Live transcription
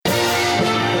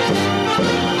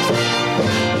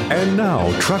And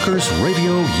now, Truckers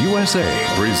Radio USA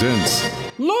presents...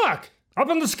 Look! Up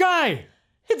in the sky!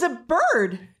 It's a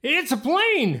bird! It's a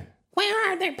plane! Where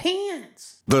are their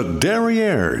pants? The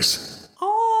Derrieres.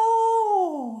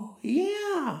 Oh,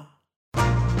 yeah.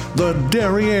 The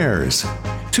Derrieres.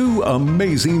 Two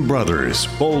amazing brothers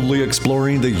boldly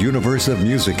exploring the universe of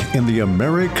music in the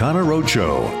Americana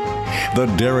Roadshow. The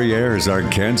Derrieres are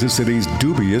Kansas City's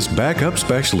dubious backup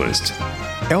specialists.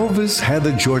 Elvis had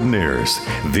the Jordanaires.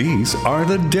 These are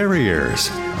the Derrieres.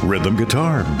 Rhythm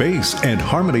guitar, bass, and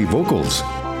harmony vocals.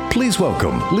 Please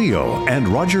welcome Leo and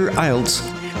Roger Iltz,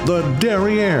 the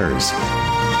Derrieres.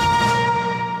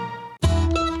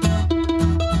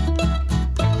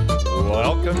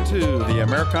 Welcome to the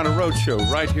Americana Roadshow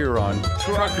right here on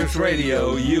Truckers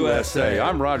Radio USA.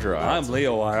 I'm Roger Iltz. I'm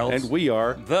Leo Iltz. And we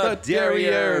are the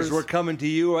Derrieres. We're coming to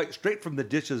you right straight from the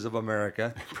ditches of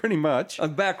America. Pretty much.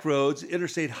 On back roads,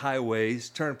 interstate highways,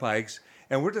 turnpikes,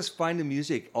 and we're just finding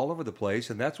music all over the place,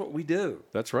 and that's what we do.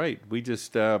 That's right. We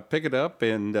just pick it up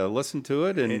and listen to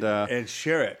it and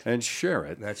share it. And share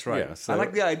it. That's right. Yeah, so I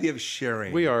like the idea of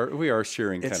sharing. We are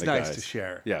sharing kind of guys. It's nice to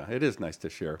share. Yeah, it is nice to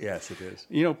share. Yes, it is.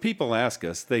 You know, people ask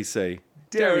us, they say,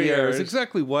 Derrieres.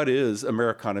 Exactly what is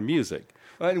Americana music?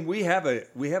 And we have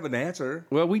an answer.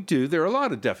 Well, we do. There are a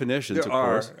lot of definitions, of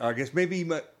course. I guess maybe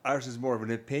ours is more of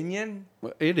an opinion.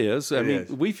 Well, it is. I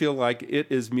mean, we feel like it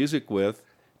is music with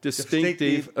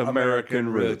distinctive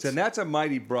American roots. And that's a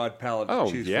mighty broad palette to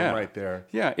choose from right there.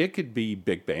 Yeah, it could be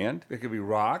big band. It could be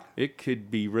rock. It could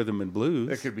be rhythm and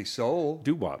blues. It could be soul.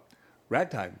 Doo-wop.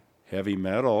 Ragtime. Heavy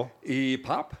metal.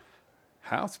 Pop.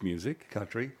 House music.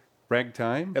 Country.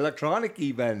 Ragtime. Electronic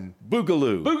even.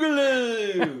 Boogaloo.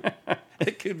 Boogaloo!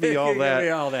 It could be all that. It could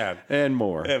be all that. And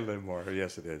more. And more.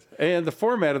 Yes, it is. And the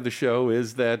format of the show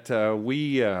is that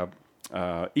we...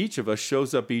 each of us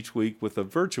shows up each week with a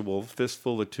virtual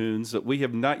fistful of tunes that we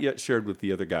have not yet shared with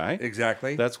the other guy.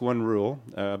 Exactly. That's one rule,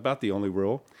 about the only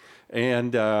rule.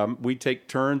 And we take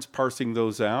turns parsing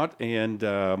those out, and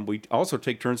we also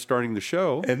take turns starting the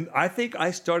show. And I think I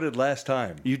started last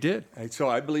time. You did. So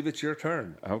I believe it's your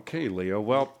turn. Okay, Leo.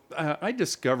 Well, I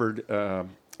discovered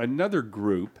another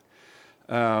group,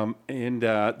 and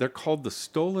they're called the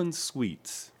Stolen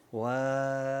Sweets. What?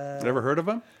 Ever heard of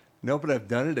them? No, but I've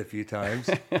done it a few times.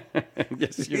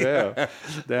 Yes, you have.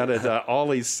 Down at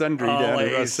Ollie's Sundry down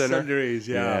in Russ Center. Sundries,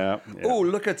 yeah. Oh,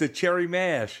 look at the cherry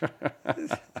mash.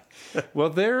 Well,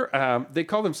 they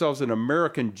call themselves an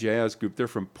American jazz group. They're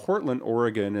from Portland,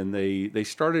 Oregon, and they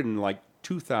started in like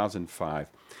 2005.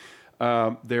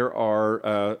 There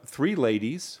are three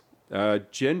ladies,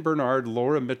 Jen Bernard,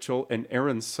 Laura Mitchell, and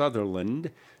Erin Sutherland,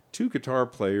 two guitar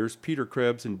players, Peter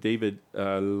Krebs and David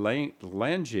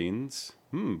Langines.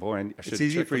 Boy, I should. It's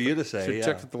easy for you to say. Should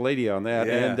check with the lady on that.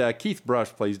 Yeah. And Keith Brush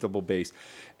plays double bass.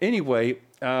 Anyway,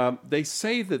 they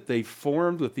say that they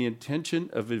formed with the intention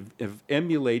of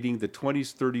emulating the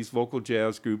 20s, 30s vocal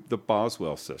jazz group, the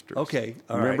Boswell Sisters. Okay,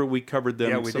 Remember we covered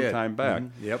them some did. time back.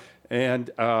 Mm-hmm. Yep. And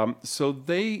so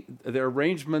their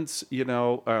arrangements,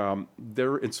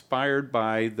 they're inspired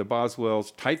by the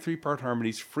Boswells' tight 3-part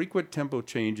harmonies, frequent tempo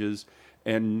changes,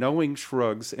 and knowing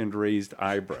shrugs and raised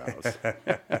eyebrows.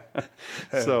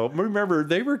 So remember,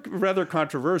 they were rather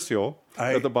controversial,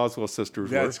 the Boswell sisters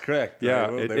were. That's correct.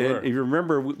 Yeah, they were. And you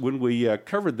remember when we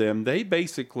covered them, they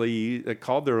basically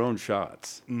called their own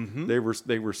shots. Mm-hmm.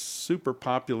 They were super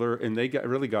popular, and they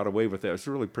really got away with that. It's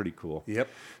really pretty cool. Yep.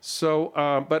 So,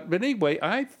 but anyway,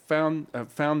 I found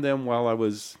them while I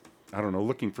was, I don't know,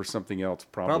 looking for something else.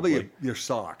 Probably your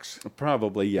socks.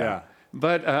 Probably, yeah.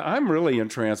 But I'm really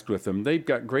entranced with them. They've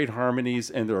got great harmonies,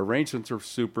 and their arrangements are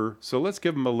super. So let's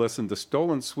give them a listen to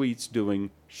Stolen Sweets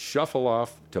doing Shuffle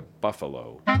Off to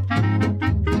Buffalo. I'll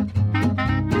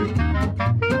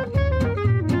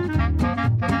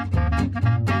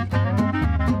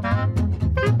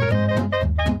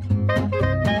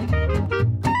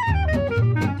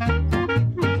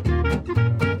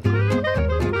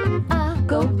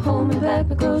go home and pack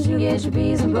my clothes, you get your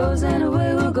bees and bows, and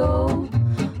away we'll go.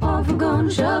 Off we're gonna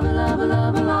shovel,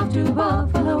 off to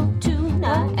Buffalo.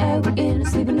 Tonight, we're in a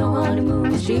sleeping, no honeymoon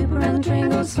is cheaper, and the train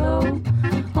goes slow.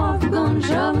 Off we're gonna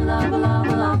shovel,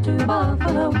 off to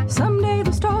Buffalo. Someday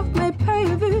the staff may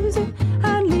pay a visit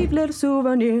and leave little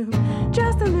souvenir.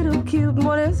 Just a little cute,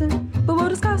 what is it? But we'll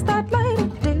discuss that later,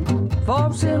 dear.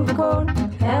 For silver cord,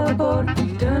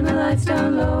 heliport, turn the lights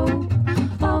down low.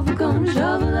 Off we're gonna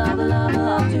shovel,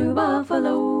 off to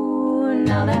Buffalo.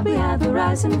 Now that we had the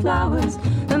rice and flowers,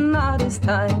 and now this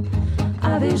time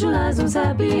I visualize those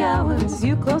happy hours,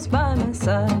 you close by my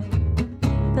side.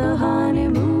 The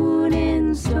honeymoon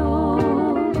in store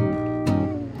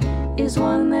is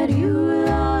one that you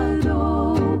will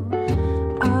adore.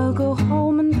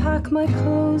 hallway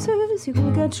closes, you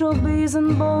can get your bees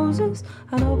and boses,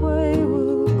 and away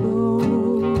we'll go.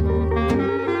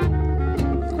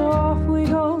 Off we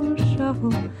go and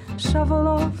shuffle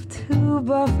off to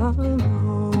Buffalo.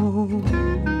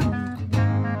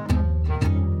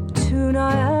 To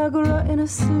Niagara in a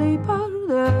sleeper,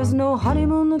 there's no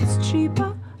honeymoon that's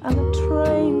cheaper, and the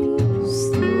train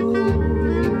goes slow.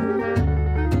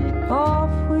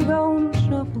 Off we go and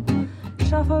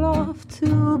shuffle off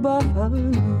to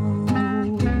Buffalo.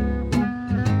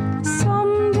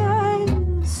 Someday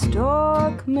the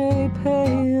stork may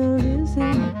pay a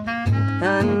visit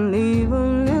and leave a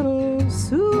little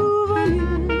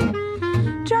souvenir,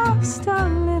 just a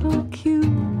little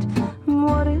cute.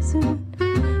 What is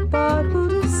it? But we'll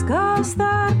discuss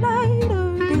that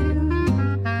later, dear.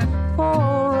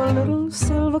 For a little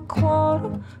silver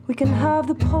quarter, we can have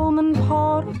the Pullman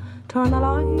porter turn the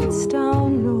lights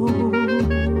down low.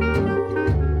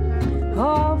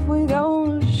 Off we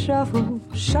go, shuffle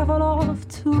off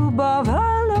to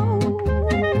Buffalo.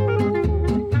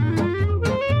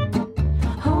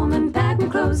 Home and packing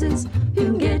closes, you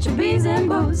can get your bees and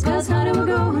bows, 'cause honey, we're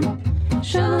going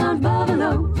shovel on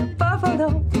Buffalo.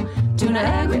 To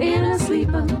Niagara in a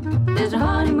sleeper, there's a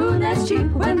honeymoon that's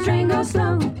cheap when the train goes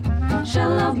slow.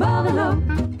 Shovel off Buffalo.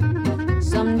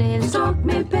 Someday the stork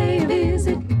may pay a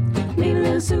visit, leave a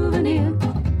little souvenir,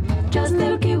 just a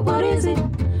little cute. What is it?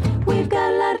 We've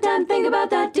got a lot of time to think about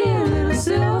that dear little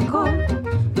silver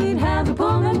cord. We'd have the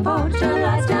Pullman porch, turn the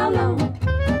lights down low.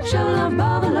 Shovel off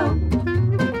Buffalo.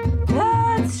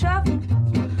 Let's shuffle.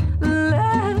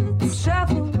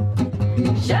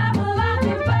 Shuffle off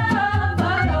to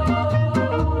Buffalo.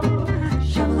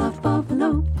 Shovel off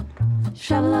Buffalo.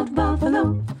 Shovel off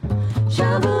Buffalo.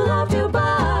 Shovel off to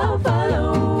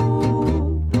Buffalo.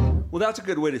 Well, that's a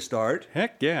good way to start.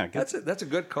 Heck yeah. That's a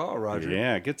good call, Roger.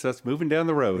 Yeah, it gets us moving down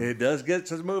the road. It does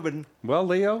get us moving. Well,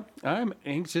 Leo, I'm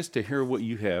anxious to hear what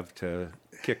you have to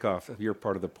kick off your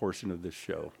part of the portion of this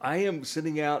show. I am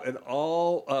sending out an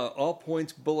all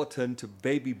points bulletin to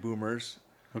baby boomers.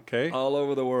 Okay. All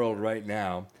over the world right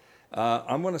now.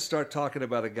 I'm going to start talking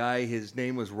about a guy. His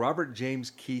name was Robert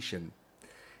James Keeshan.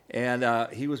 And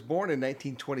he was born in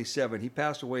 1927. He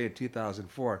passed away in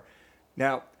 2004.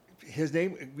 Now, his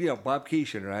name, Bob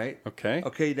Keeshan, right? Okay.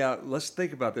 Okay, now let's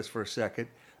think about this for a second.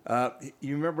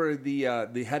 You remember the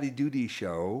Howdy Doody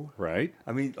show? Right.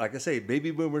 I mean, like I say,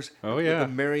 baby boomers. Oh, yeah. With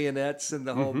the marionettes and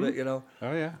the whole bit, Oh,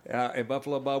 yeah. And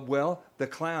Buffalo Bob, well, the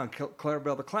clown,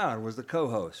 Clarabelle the Clown, was the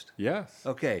co-host. Yes.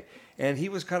 Okay. And he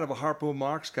was kind of a Harpo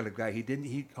Marx kind of guy.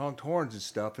 He honked horns and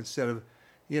stuff instead of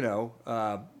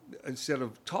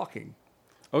talking.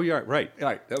 Oh, yeah, right.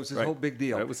 Right. That was his whole big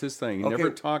deal. That was his thing. He Okay. never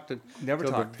talked until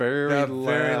the very The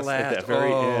last, at the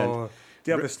very end.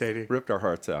 Devastating. Ripped our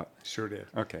hearts out. Sure did.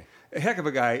 Okay. A heck of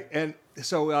a guy. And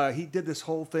so he did this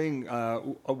whole thing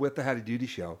with the Howdy Doody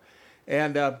show.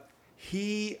 And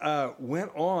he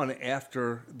went on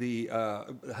after the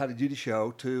Howdy Doody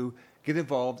show to get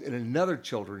involved in another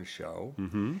children's show.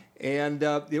 Mm-hmm. And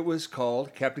it was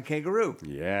called Captain Kangaroo.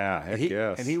 Yeah, heck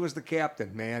yes. And he was the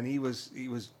captain, man. He was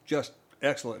just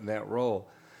excellent in that role.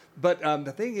 But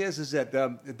the thing is that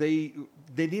they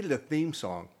needed a theme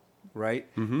song,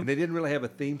 right? Mm-hmm. And they didn't really have a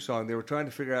theme song. They were trying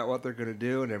to figure out what they're going to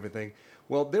do and everything.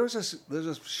 Well, there's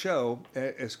a show.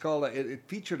 It's called. It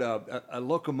featured a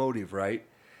locomotive, right?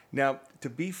 Now, to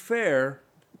be fair,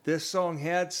 this song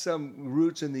had some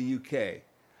roots in the UK,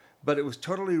 but it was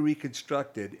totally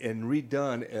reconstructed and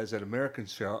redone as an American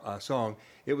song.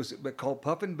 It was called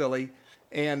Puffin' Billy.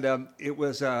 And it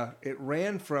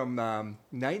ran from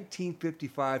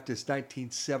 1955 to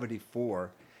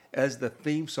 1974 as the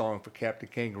theme song for Captain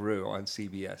Kangaroo on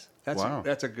CBS.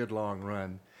 That's a good long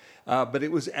run. But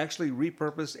it was actually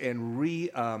repurposed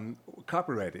and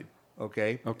copyrighted,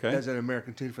 okay, as an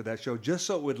American tune for that show, just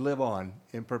so it would live on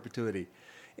in perpetuity.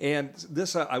 And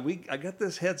this, I got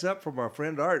this heads up from our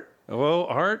friend Art. Well,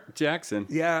 Art Jackson.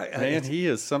 Yeah. Man, he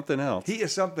is something else. He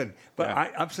is something. But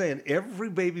yeah. I'm saying every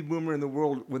baby boomer in the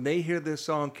world, when they hear this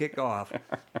song kick off,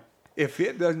 if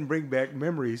it doesn't bring back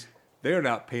memories, they're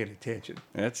not paying attention.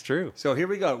 That's true. So here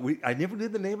we go. I never knew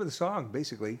the name of the song,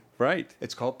 basically. Right.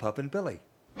 It's called Puffin' Billy.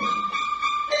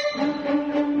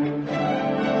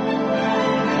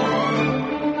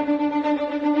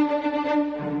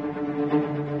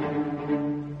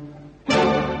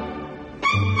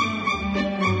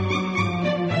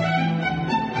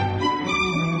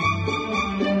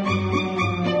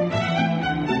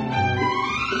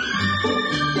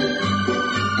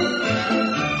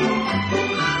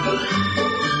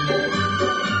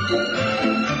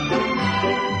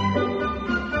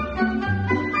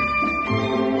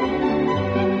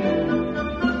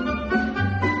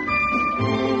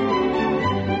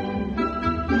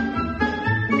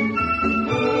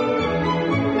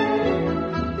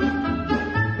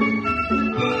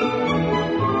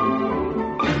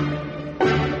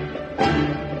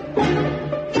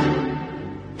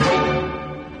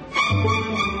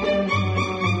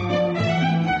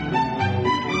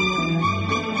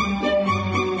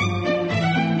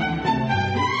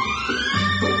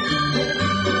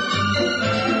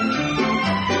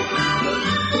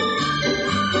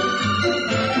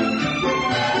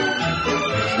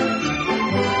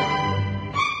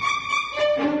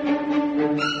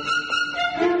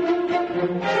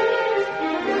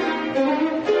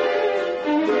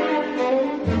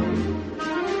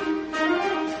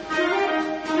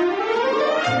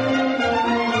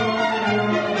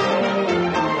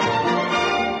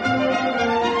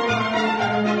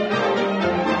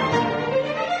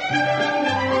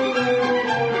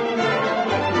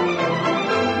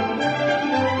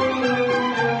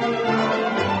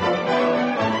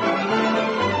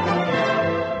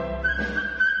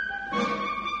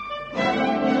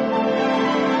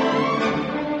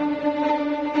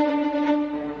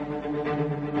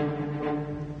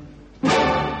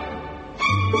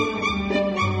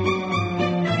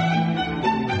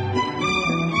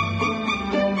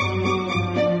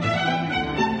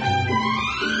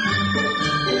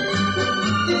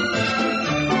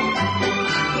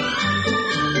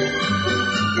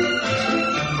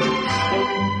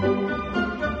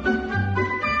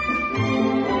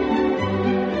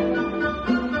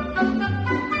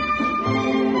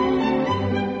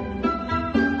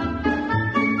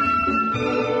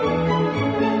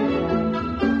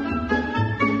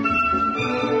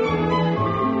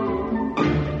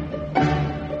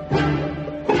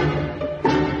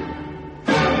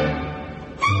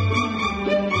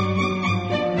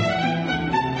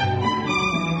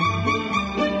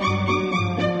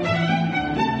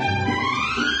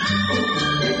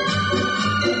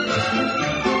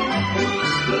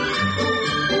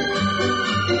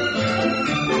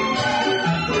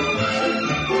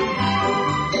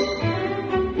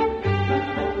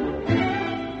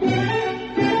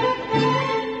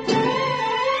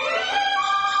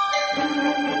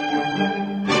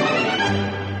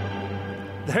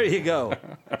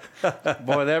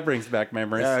 Boy, that brings back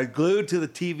memories. Glued to the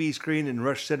TV screen in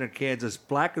Rush Center, Kansas,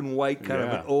 black and white, kind of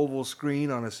Yeah. an oval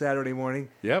screen on a Saturday morning.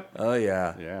 Yep. Oh,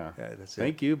 yeah. Yeah. That's it.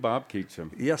 Thank you, Bob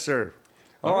Keacham. Yes, sir.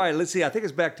 All right, let's see. I think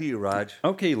it's back to you, Raj.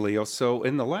 Okay, Leo. So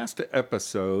in the last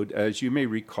episode, as you may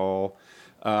recall,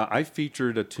 I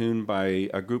featured a tune by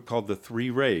a group called the Three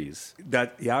Rays. I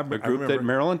A group remember. that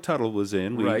Marilyn Tuttle was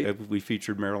in. Right. We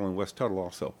featured Marilyn West Tuttle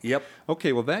also. Yep.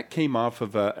 Okay, well, that came off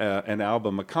of an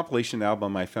album, a compilation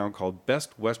album I found called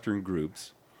Best Western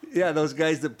Groups. Yeah, those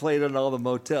guys that played in all the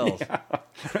motels.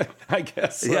 I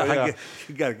guess so, Yeah,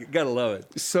 you gotta love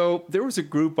it. So there was a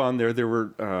group on there. There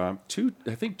were two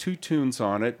tunes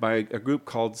on it by a group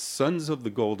called Sons of the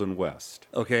Golden West.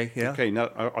 Okay, yeah. Okay, now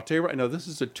I'll tell you right now, this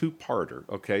is a two-parter,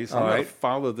 okay? So All I'm going right. to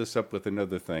follow this up with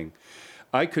another thing.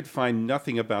 I could find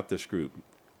nothing about this group,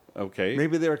 okay?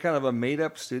 Maybe they were kind of a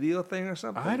made-up studio thing or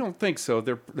something? I don't think so.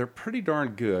 They're pretty darn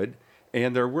good,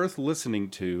 and they're worth listening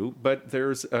to, but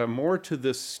there's more to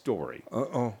this story.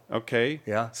 Uh-oh. Okay?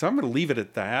 Yeah. So I'm going to leave it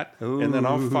at that, and then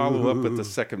I'll follow up with the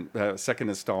second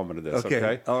installment of this, Okay,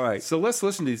 okay? all right. So let's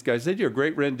listen to these guys. They do a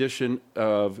great rendition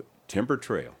of Timber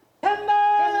Trail.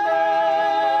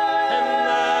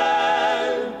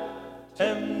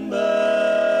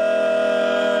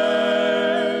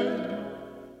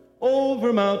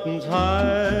 Over mountains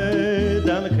high,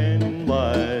 down a canyon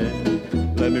wide,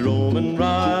 let me roam and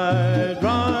ride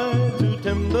to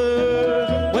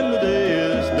timber. When the day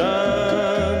is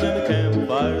done and the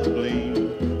campfires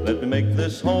gleam, let me make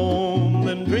this home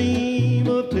and dream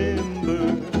of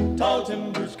timber. Tall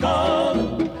timbers call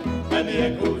and the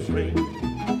echoes ring.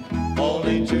 All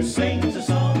nature sings a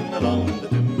song along the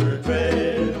timber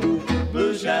trail.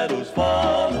 Blue shadows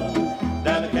fall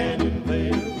down the canyon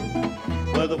vale,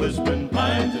 where the whispering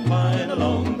pines entwine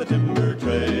along the timber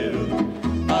trail.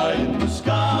 High in the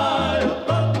sky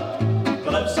above,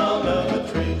 the love song of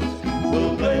the trees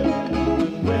will blend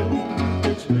and win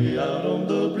its way out on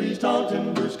the breeze. Tall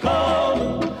timbers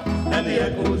call and the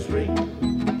echoes ring.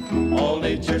 All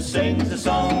nature sings a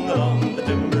song along the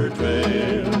timber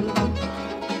trail.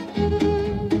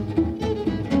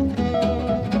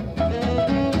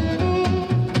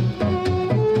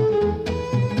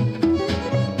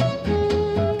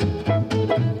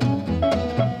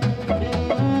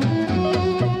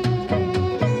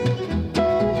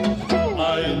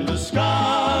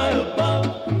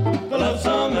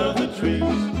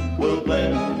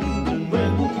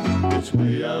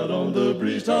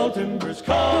 Tall timbers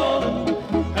calling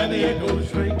and the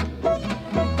echoes ring.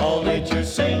 All nature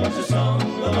sings a song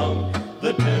along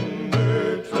the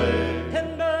timber trail.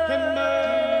 Timber,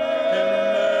 timber,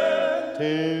 timber,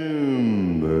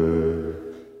 timber,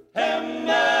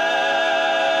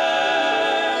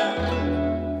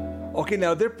 timber. Okay,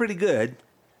 now they're pretty good.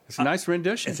 It's a nice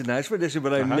rendition. It's a nice rendition,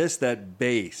 but I missed that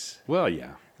bass. Well,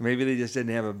 yeah. Maybe they just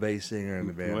didn't have a bass singer in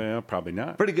the band. Well, probably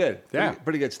not. Pretty good. Yeah.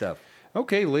 Pretty good stuff.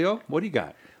 Okay, Leo, what do you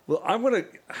got? Well, I'm gonna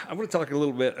talk a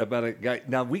little bit about a guy.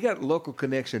 Now we got local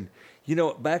connection. You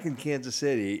know, back in Kansas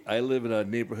City, I live in a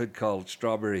neighborhood called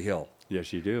Strawberry Hill,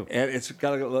 Yes, you do. and it's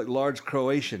got a large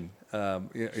Croatian,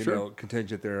 Sure.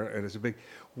 contingent there, and it's a big.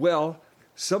 Well,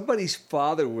 somebody's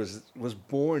father was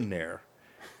born there.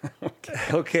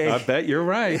 Okay. I bet you're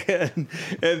right.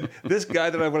 and this guy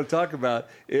that I want to talk about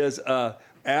is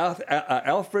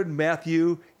Alfred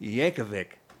Matthew Yankovic.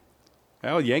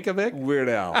 Al Yankovic? Weird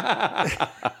Al.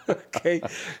 Okay.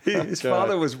 His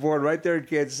father was born right there in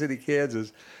Kansas City,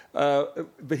 Kansas.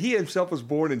 But he himself was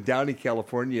born in Downey,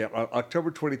 California, on October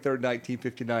 23rd,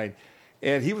 1959.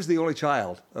 And he was the only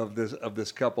child of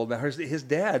this couple. Now, his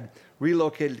dad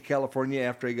relocated to California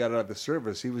after he got out of the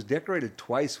service. He was decorated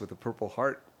twice with a Purple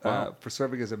Heart for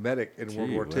serving as a medic in World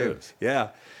War II. whiz. Yeah.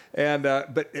 And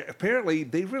but apparently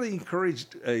they really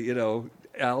encouraged,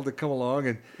 Al to come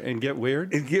along And get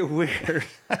weird? and get weird.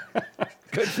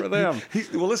 Good for them.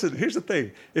 Well, listen, here's the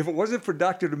thing. If it wasn't for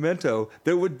Dr. Demento,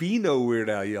 there would be no Weird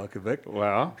Al Yankovic.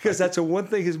 Well, Because that's the one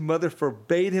thing his mother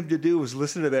forbade him to do was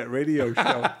listen to that radio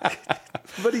show.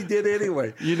 But he did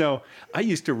anyway. you know, I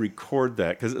used to record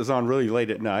that because it was on really late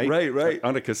at night. Right.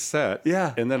 On a cassette.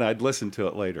 Yeah. And then I'd listen to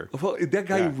it later. Well, that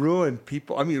guy Yeah. ruined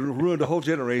people. I mean, ruined a whole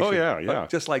generation. Oh, yeah.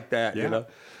 Just like that, Yeah.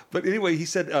 But anyway, he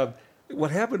said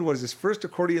what happened was his first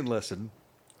accordion lesson,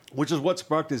 which is what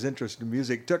sparked his interest in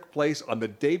music, took place on the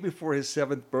day before his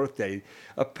 7th birthday.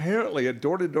 Apparently, a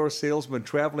door-to-door salesman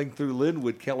traveling through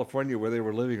Linwood, California, where they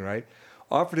were living, right,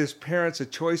 offered his parents a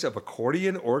choice of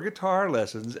accordion or guitar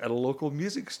lessons at a local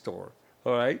music store.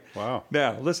 All right? Wow.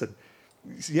 Now, listen.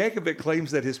 Yankovic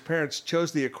claims that his parents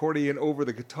chose the accordion over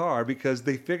the guitar because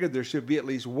they figured there should be at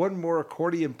least one more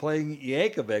accordion-playing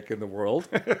Yankovic in the world,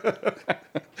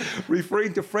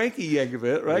 referring to Frankie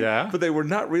Yankovic, right? Yeah. But they were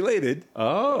not related.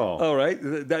 Oh. All right.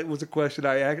 That was a question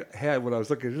I had when I was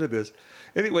looking into this.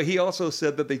 Anyway, he also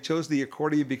said that they chose the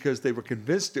accordion because they were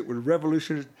convinced it would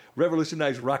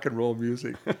revolutionize rock and roll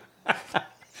music.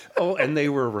 Oh, and they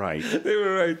were right. They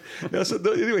were right. Now, so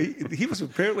anyway, he was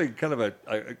apparently kind of a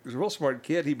real smart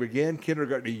kid. He began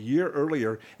kindergarten a year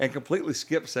earlier and completely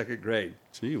skipped second grade.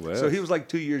 Gee whiz. So he was like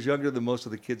 2 years younger than most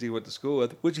of the kids he went to school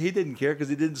with, which he didn't care because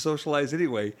he didn't socialize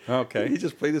anyway. Okay. He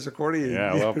just played his accordion.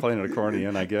 Yeah, well, playing an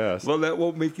accordion, I guess. Well, that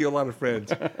won't make you a lot of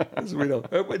friends. As we know.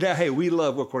 Now, hey, we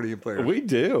love accordion players. We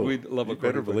do. We love you accordion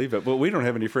better players. believe it. But we don't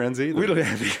have any friends either. We don't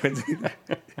have any friends either.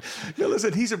 Now,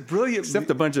 listen, he's a brilliant... Except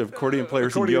a bunch of accordion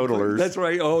players and Accordion yodelers. That's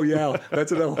right. Oh, yeah.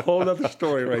 That's a whole other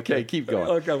story right Okay, there. keep going.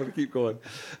 Okay, I'm going to keep going.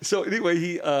 So anyway,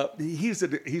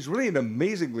 he's really an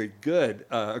amazingly good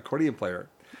accordion player.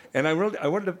 And I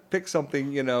wanted to pick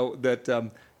something, that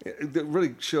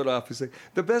really showed off. He's like,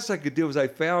 the best I could do was I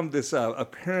found this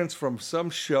appearance from some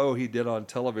show he did on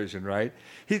television, right?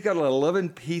 He's got an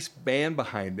 11-piece band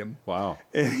behind him. Wow.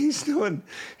 And he's doing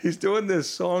this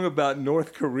song about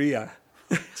North Korea.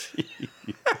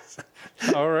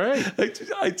 All right.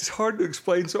 It's hard to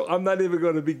explain, so I'm not even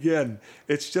going to begin.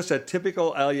 It's just a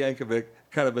typical Al Yankovic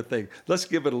kind of a thing. Let's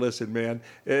give it a listen, man.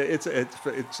 It's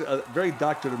a very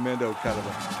Dr. Demento kind of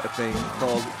a thing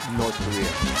called North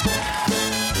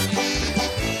Korea.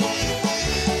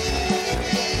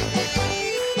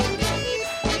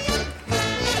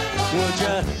 Would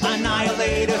you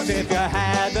annihilate us if you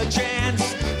had the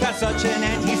chance? That's such an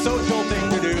antisocial thing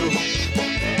to do.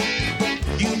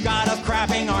 You've got us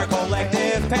crapping our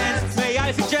collective pants. May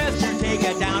I suggest you take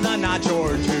it down a notch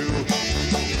or two?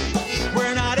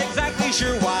 We're not exactly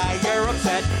sure why you're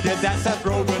upset. Did that Seth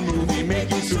Rogen movie make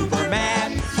you super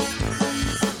mad?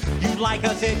 You'd like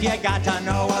us if you got to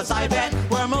know us, I bet.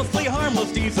 We're mostly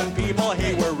harmless, decent people.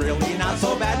 Hey, we're really not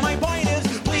so bad. My point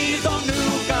is, please don't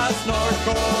nuke us, North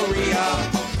Korea.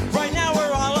 Right now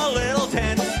we're all a little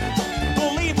tense.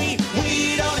 Believe me,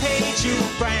 we don't hate you,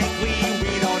 frankly.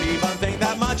 We don't even think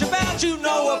that much about you,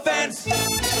 no offense.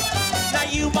 Now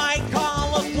you might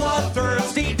call us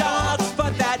bloodthirsty dogs,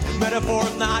 but that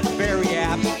metaphor's not very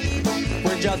apt.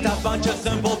 We're just a bunch of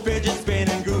simple fidget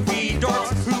spinning goofy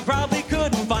dorks who probably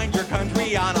couldn't find your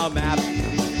country on a map.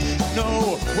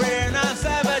 No, we're not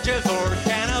savages or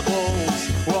cannibals.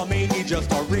 Well, maybe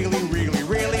just a really, really,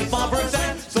 really small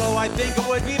percent. So I think it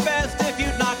would be best if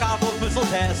you'd knock off those missile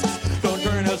tests. Don't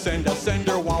turn us into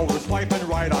cinder while we're swiping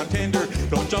right on Tinder.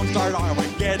 Don't jumpstart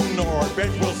Armageddon or our bed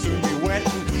will soon be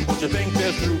wetting. Won't you think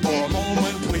this through for a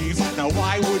moment, please? Now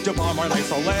why would you bomb our nice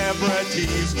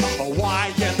celebrities? Or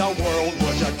why in the world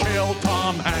would you kill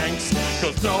Tom Hanks?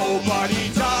 Cause nobody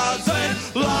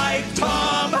doesn't like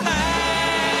Tom Hanks.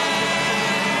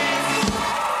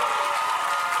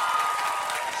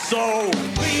 So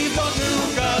please don't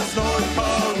nuke us, North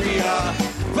Korea.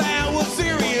 That would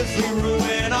seriously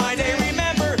ruin our day.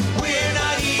 Remember, we're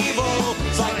not evil,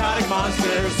 psychotic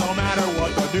monsters, no matter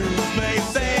what the news may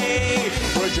say.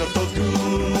 We're just those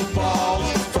goofballs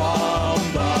from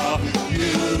the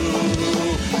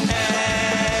USA.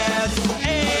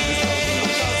 Hey!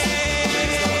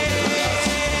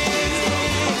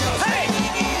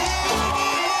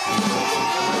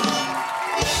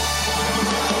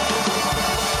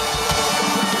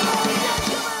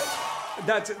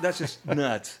 That's just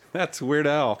nuts. That's Weird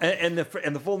Al. And the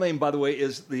full name, by the way,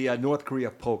 is the North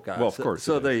Korea polka. Well, of course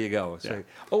So it there is. you go. So, Yeah.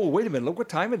 oh, wait a minute. Look what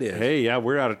time it is. Hey, yeah,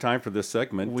 we're out of time for this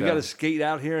segment. We got to skate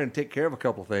out here and take care of a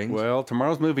couple things. Well,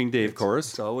 tomorrow's moving day, of course.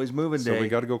 It's always moving So day. we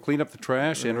got to go clean up the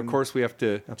trash, and of course we have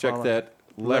to check follow- that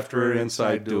left rear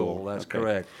inside dual. That's Okay.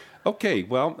 correct. Okay,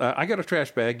 well, I got a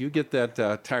trash bag. You get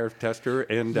that tire tester,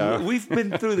 and We've been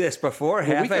through this before.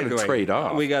 we gotta trade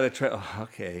off. We got to trade. Oh,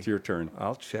 okay. it's your turn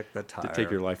I'll check the tire. to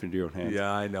take your life into your own hands.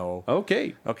 Yeah, I know.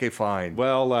 Okay. Okay, fine.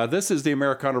 Well, this is the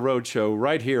Americana Roadshow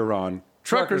right here on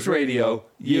Truckers Radio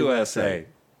USA.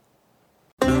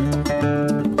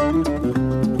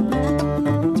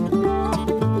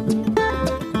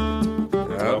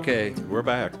 Okay, We're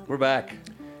back. we're back.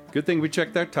 Good thing we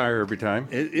check that tire every time.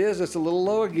 It is. It's a little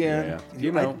low again. Yeah,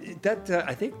 you know.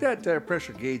 I think that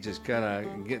pressure gauge is kind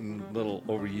of getting a little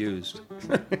overused.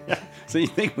 So you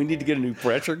think we need to get a new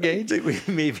pressure gauge?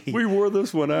 Maybe We wore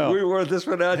this one out. we wore this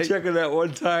one out Hey. checking that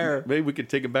one tire. Maybe we could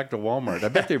take it back to Walmart. I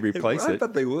bet they replace I it.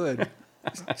 bet they would.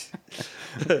 I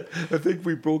think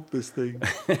we broke this thing.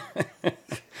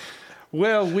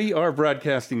 Well, we are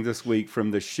broadcasting this week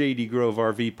from the Shady Grove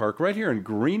RV Park right here in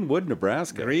Greenwood,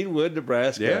 Nebraska. Greenwood,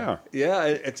 Nebraska. Yeah.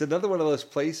 It's another one of those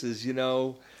places,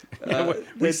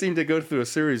 We seem to go through a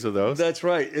series of those. That's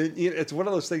right. It's one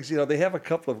of those things, they have a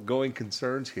couple of going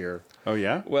concerns here. Oh,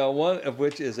 yeah? Well, one of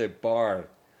which is a bar.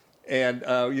 And,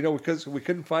 because we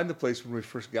couldn't find the place when we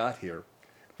first got here.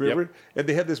 Remember? Yep. And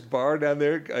they had this bar down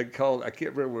there called, I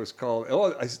can't remember what it was called.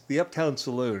 The Uptown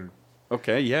Saloon.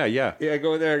 Okay, yeah. Yeah, I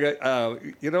go in there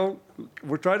and go,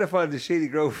 we're trying to find the Shady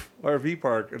Grove RV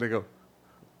Park. And I go,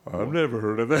 I've never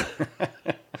heard of that.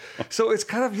 So it's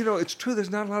kind of, it's true. There's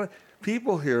not a lot of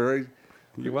people here.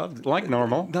 Well, like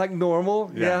normal. Like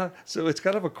normal, Yeah. yeah. So it's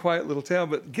kind of a quiet little town.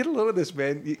 But get a load of this,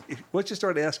 man. Once you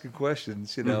start asking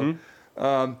questions, the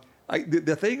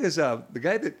thing is, the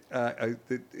guy that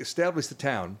established the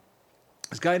town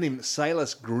is a guy named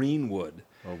Silas Greenwood.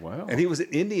 Oh, wow. And he was an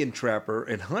Indian trapper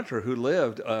and hunter who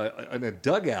lived in a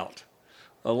dugout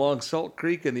along Salt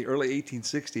Creek in the early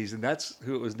 1860s, and that's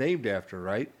who it was named after,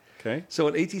 right? Okay. So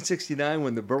in 1869,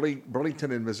 when the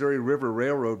Burlington and Missouri River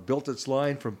Railroad built its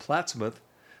line from Plattsmouth,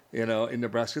 in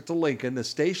Nebraska to Lincoln, the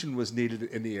station was needed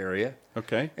in the area.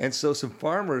 Okay. And so some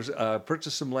farmers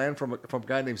purchased some land from a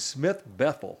guy named Smith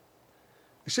Bethel.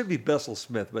 It should be Bessel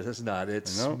Smith, but it's not.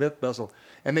 It's Smith Bessel.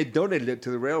 And they donated it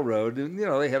to the railroad, and,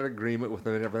 they had an agreement with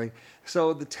them and everything.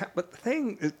 So the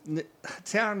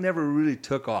town never really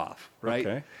took off, right?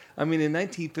 Okay. I mean, in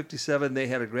 1957, they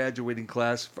had a graduating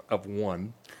class of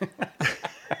 1.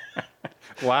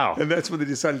 Wow. And that's when they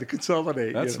decided to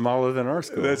consolidate. That's smaller than our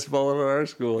school. That's smaller than our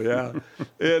school, yeah.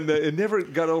 And it never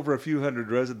got over a few hundred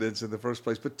residents in the first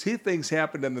place. But two things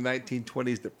happened in the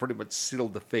 1920s that pretty much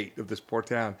sealed the fate of this poor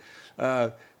town.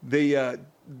 There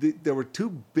were two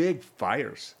big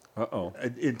fires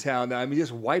in town. I mean,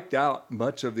 just wiped out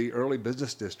much of the early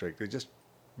business district. They just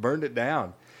burned it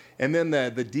down. And then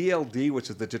the DLD,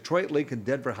 which is the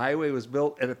Detroit-Lincoln-Denver Highway, was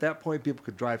built. And at that point, people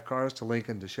could drive cars to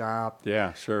Lincoln to shop.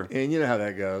 Yeah, sure. And you know how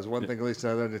that goes. One thing leads to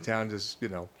another, and the town just,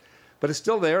 But it's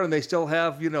still there, and they still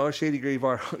have, a Shady Grove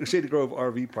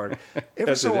RV Park.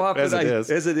 Every so often, as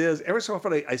it is, every so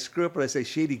often I screw up and I say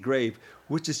Shady Grave,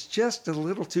 which is just a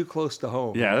little too close to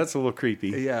home. Yeah, that's a little creepy.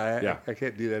 Yeah, I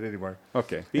can't do that anymore.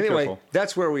 Okay, anyway, careful.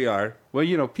 That's where we are.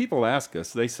 Well, people ask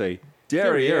us, they say,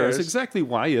 Derrieres. Exactly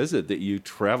why is it that you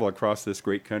travel across this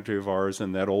great country of ours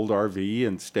in that old RV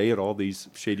and stay at all these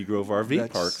Shady Grove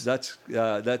RV parks?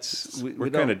 We're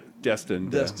kind of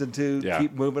destined to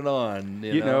keep moving on.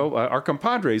 Our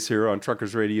compadres here on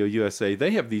Truckers Radio USA,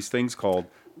 they have these things called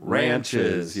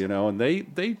ranches, and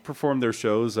they perform their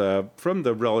shows from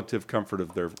the relative comfort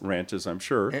of their ranches, I'm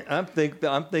sure. And I'm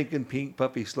thinking pink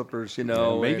puppy slippers,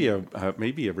 maybe a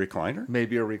recliner.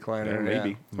 Maybe a recliner. Yeah,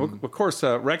 maybe. Well, of course,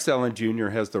 Rex Allen Jr.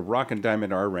 has the Rock and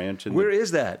Diamond R Ranch. Where is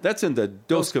that? That's in the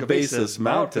Dos Cabezas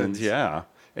Mountains. Yeah.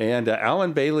 And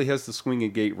Alan Bailey has the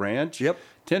Swinging Gate Ranch. Yep.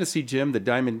 Tennessee Jim, the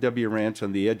Diamond W Ranch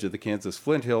on the edge of the Kansas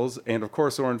Flint Hills. And, of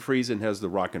course, Orrin Friesen has the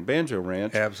Rock and Banjo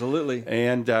Ranch. Absolutely.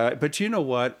 And but you know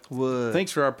what?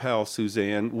 Thanks for our pal,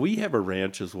 Suzanne. We have a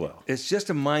ranch as well. It's just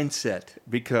a mindset.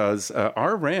 Because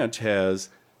our ranch has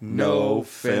no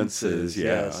fences.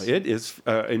 Yeah. Yes. It is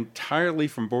entirely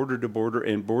from border to border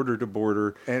and border to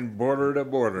border. And border to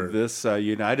border. This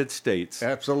United States.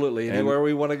 Absolutely. Anywhere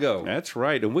we want to go. That's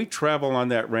right. And we travel on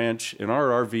that ranch in our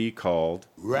RV called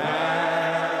Ramblin'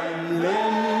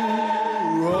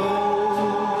 Rose.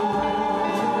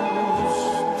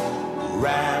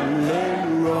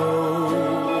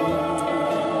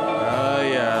 Oh,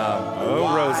 yeah.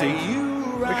 Oh, Rosie.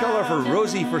 We call her for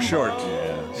Rosie for short.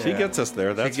 She gets us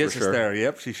there, that's she gets for sure. us there.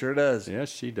 Yep, she sure does. Yes,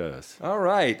 she does. All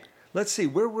right. Let's see.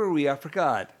 Where were we? I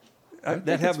forgot.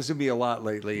 That happens to me a lot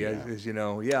lately, as you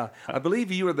know. Yeah. I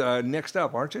believe you are the next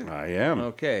up, aren't you? I am.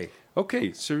 Okay.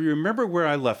 Okay, so you remember where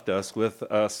I left us with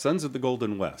Sons of the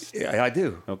Golden West? Yeah, I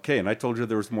do. Okay, and I told you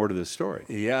there was more to this story.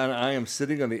 Yeah, and I am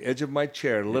sitting on the edge of my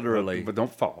chair, literally. But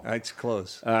don't fall. It's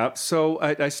close. So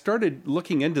I started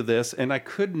looking into this, and I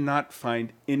could not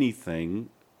find anything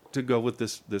to go with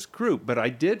this group. But I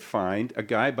did find a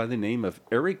guy by the name of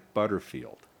Eric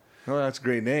Butterfield. Oh, that's a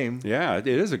great name. Yeah, it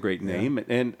is a great name.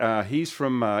 And he's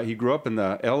from, he grew up in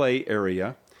the L.A.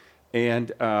 area.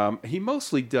 And he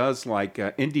mostly does like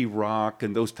indie rock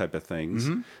and those type of things.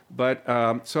 Mm-hmm. But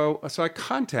so I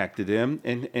contacted him,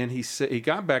 and he said, he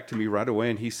got back to me right away,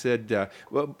 and he said,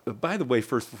 well, by the way,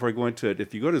 first before I go into it,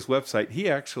 if you go to his website, he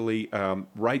actually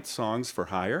writes songs for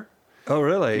hire. Oh,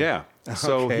 really? Yeah.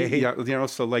 So okay.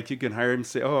 So like you can hire him and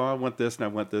say, oh, I want this and I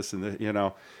want this, and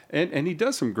and he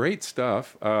does some great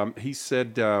stuff. He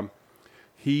said.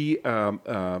 He's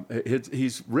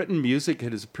written music.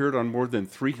 It has appeared on more than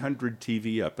 300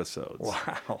 TV episodes.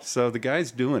 Wow. So the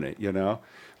guy's doing it, you know.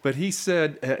 But he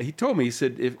said, he told me, he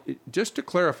said, just to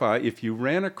clarify, if you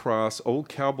ran across old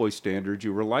cowboy standards,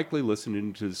 you were likely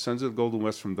listening to the Sons of the Golden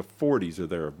West from the 40s or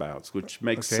thereabouts, which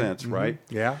makes sense, right?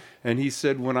 Yeah. And he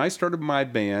said, when I started my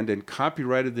band and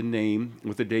copyrighted the name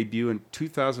with a debut in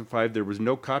 2005, there was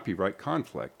no copyright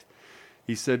conflict.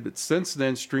 He said, but since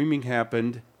then, streaming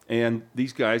happened, and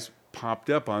these guys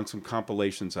popped up on some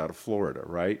compilations out of Florida,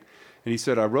 right? And he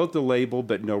said, I wrote the label,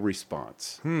 but no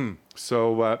response.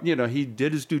 So, you know, he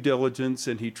did his due diligence,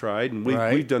 and he tried, and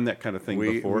we've done that kind of thing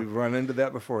before. We've run into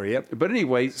that before, yep. But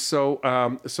anyway, so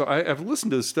I've listened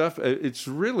to this stuff. It's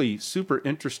really super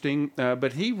interesting,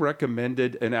 but he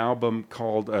recommended an album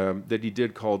called that he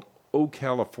did called Oh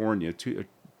California,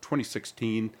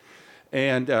 2016.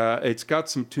 And it's got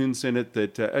some tunes in it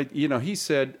that, you know, he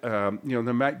said, you know,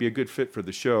 there might be a good fit for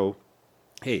the show.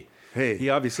 Hey, he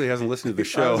obviously hasn't listened to the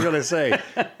show. I was going to say,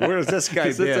 where's this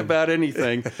guy been? It's about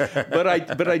anything. But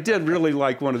I did really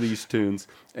like one of these tunes.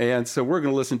 And so we're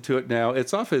going to listen to it now.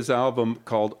 It's off his album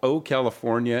called Oh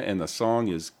California, and the song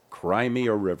is Cry Me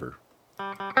a River.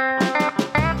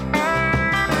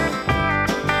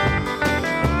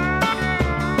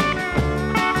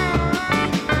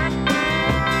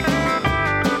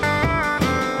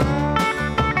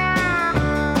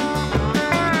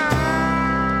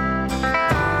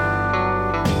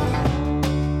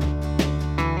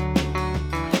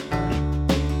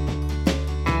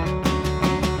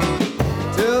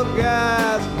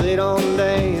 They don't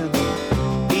dance.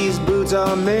 These boots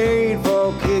are made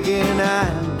for kicking. I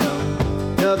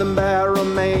know nothing about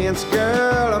romance,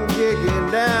 girl. I'm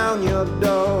kicking down your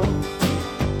door.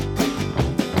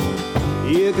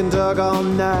 You can talk all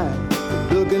night,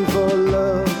 looking for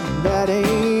love that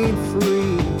ain't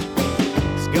free.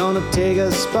 It's gonna take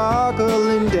a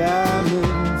sparkling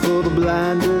diamond for the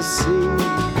blind to see.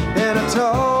 And I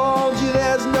told you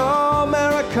there's no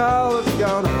miracle that's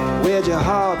gonna wed your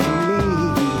heart to me.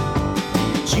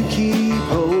 You keep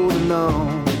holding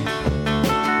on.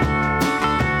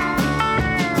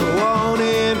 Go on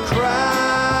and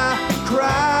cry,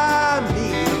 cry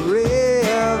me a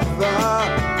river.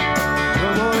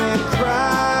 Come on and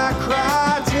cry,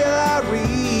 cry till I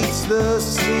reach the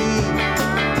sea.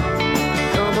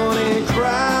 Come on and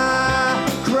cry,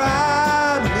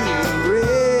 cry me a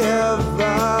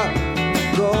river.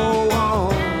 Go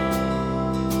on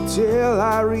till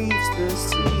I reach the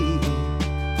sea.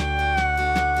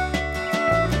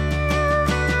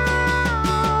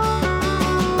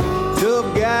 Tough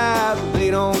guys, they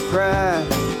don't cry.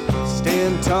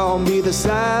 Stand tall, be the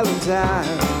silent type.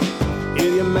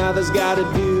 If your mouth has got to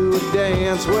do a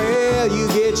dance, well, you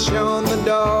get shown the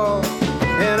door.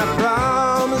 And I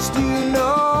promised you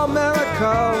no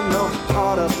miracle, no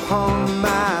heart upon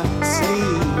my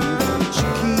sleeve. But you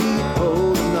keep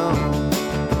holding on.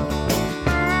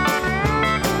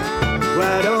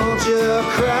 Why don't you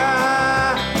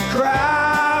cry,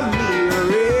 cry me a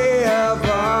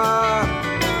river?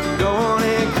 Go on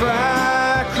and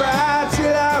cry, cry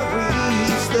till I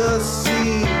reach the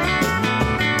sea.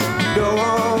 Go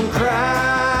on,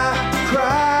 cry,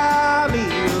 cry me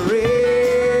a river.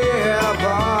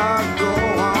 Go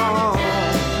on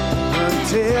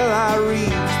until I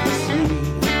reach the sea.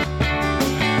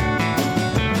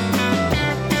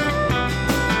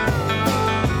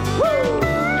 Woo!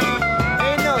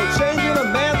 Ain't no changing a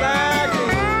man like me.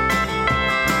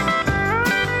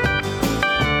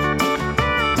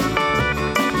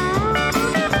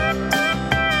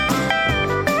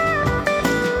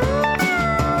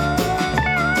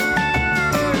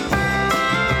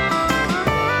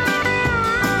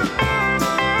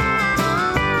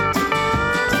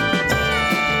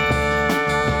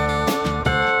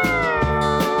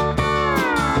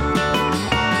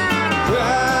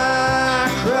 Cry,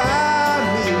 cry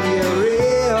me a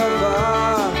river.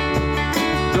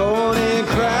 Go on and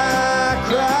cry,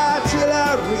 cry till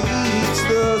I reach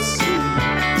the sea.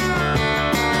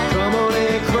 Come on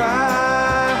and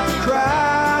cry,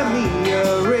 cry me a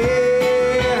river.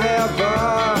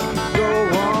 Go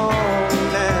on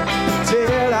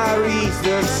till I reach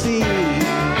the sea.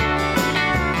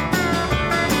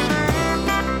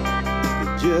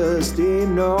 There just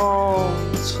ain't no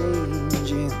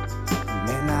changing a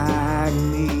man like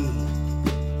me.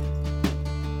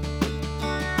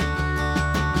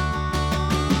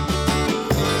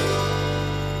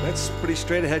 That's pretty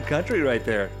straight ahead country right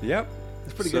there. Yep.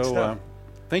 That's pretty good stuff.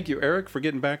 Thank you, Eric, for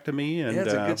getting back to me. And, Yeah,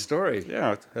 it's a good story.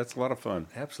 Yeah, that's a lot of fun.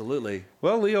 Absolutely.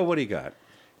 Well, Leo, what do you got?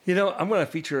 You know, I'm going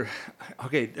to feature.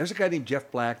 Okay, there's a guy named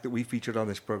Jeff Black that we featured on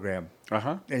this program.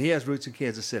 Uh-huh. And he has roots in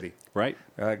Kansas City. Right.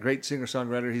 Great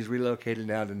singer-songwriter. He's relocated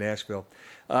now to Nashville.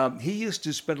 He used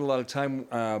to spend a lot of time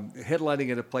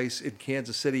headlining at a place in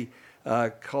Kansas City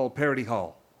called Parody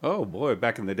Hall. Oh, boy,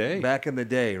 back in the day. Back in the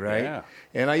day, right? Yeah.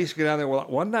 And I used to go down there. Well,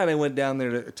 one night I went down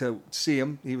there to see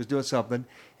him. He was doing something.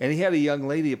 And he had a young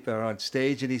lady up there on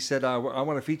stage, and he said, I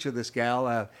want to feature this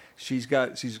gal. She's a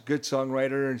good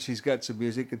songwriter, and she's got some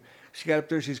music. And she got up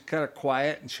there. She's kind of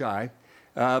quiet and shy.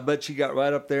 But she got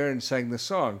right up there and sang the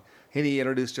song. And he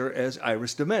introduced her as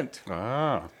Iris Dement.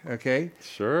 Ah. Okay?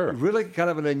 Sure. Really kind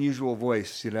of an unusual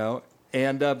voice, you know.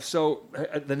 And so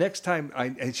the next time,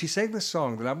 and she sang this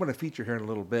song that I'm going to feature here in a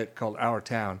little bit called Our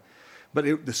Town.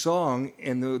 But the song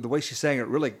and the way she sang it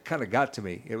really kind of got to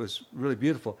me. It was really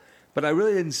beautiful. But I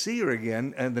really didn't see her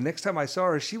again. And the next time I saw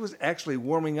her, she was actually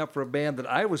warming up for a band that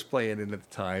I was playing in at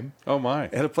the time. Oh, my.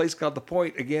 At a place called The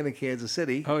Point, again in Kansas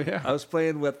City. Oh, yeah. I was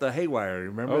playing with the Haywire.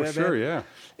 Remember that? Oh, sure, band? yeah.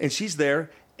 And she's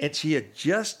there. And she had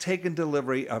just taken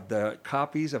delivery of the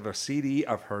copies of a CD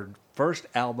of her first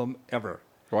album ever.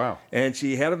 Wow. And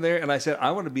she had them there, and I said,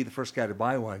 I want to be the first guy to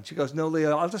buy one. She goes, no,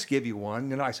 Leo, I'll just give you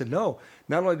one. And I said, no,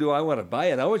 not only do I want to buy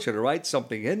it, I want you to write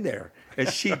something in there. And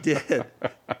she did.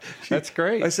 That's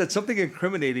great. I said, something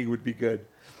incriminating would be good.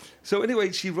 So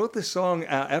anyway, she wrote this song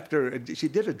after she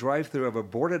did a drive-through of a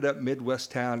boarded-up Midwest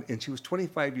town, and she was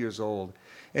 25 years old.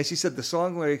 And she said the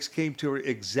song lyrics came to her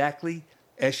exactly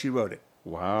as she wrote it.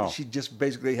 Wow. She just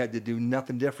basically had to do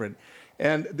nothing different.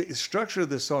 And the structure of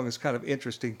this song is kind of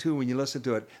interesting, too, when you listen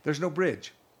to it. There's no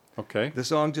bridge. Okay. The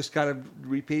song just kind of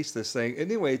repeats this thing.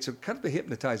 Anyway, it's kind of a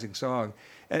hypnotizing song.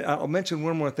 And I'll mention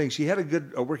one more thing. She had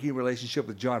a working relationship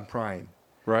with John Prine.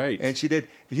 Right. And she did.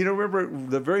 You know, remember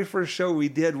the very first show we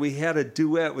did, we had a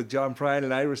duet with John Prine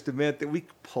and Iris Dement that we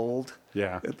pulled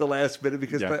at the last minute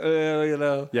because, you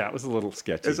know. Yeah, it was a little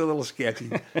sketchy. It's a little sketchy.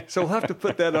 So we'll have to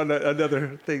put that on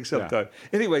another thing sometime. Yeah.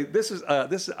 Anyway, this is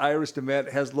Iris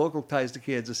Dement, has local ties to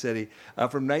Kansas City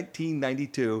from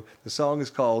 1992. The song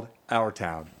is called Our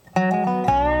Town.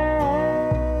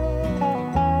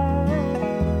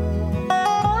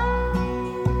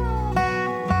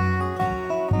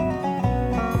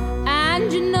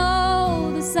 And you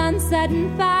know the sun's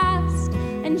setting fast,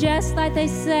 and just like they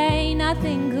say,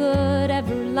 nothing good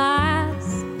ever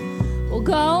lasts. Well,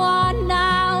 go on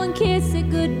now and kiss it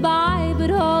goodbye, but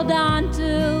hold on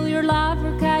to your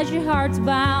lover, 'cause your heart's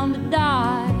bound to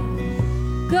die.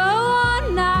 Go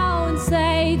on now and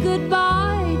say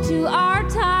goodbye to our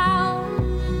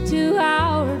town, to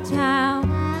our town.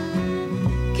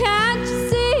 Can't you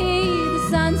see the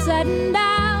sun setting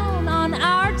down on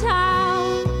our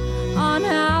town, on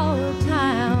our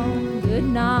town? Good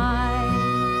night.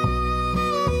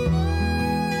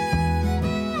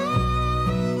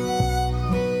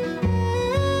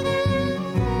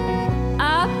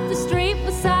 Up the street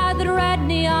beside the red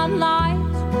neon light,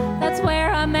 that's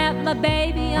where I met my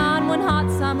baby on one hot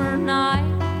summer night.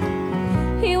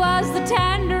 He was the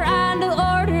tender and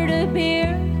I ordered a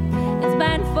beer. It's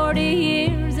been 40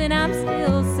 years and I'm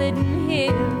still sitting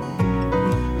here.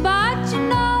 But you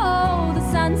know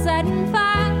the sun's setting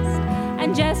fast,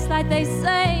 and just like they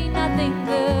say, nothing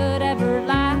good ever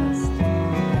lasts.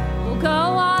 Well, go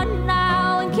on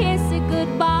now and kiss it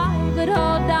goodbye, but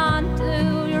hold on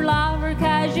to your lover,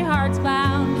 'cause your heart's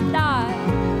bound to die.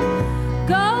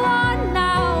 Go on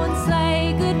now and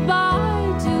say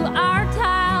goodbye to our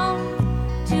town,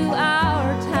 to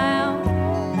our town.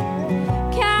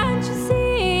 Can't you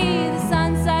see the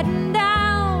sun setting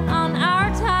down on our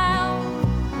town,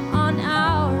 on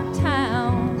our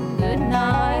town? Good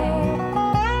night.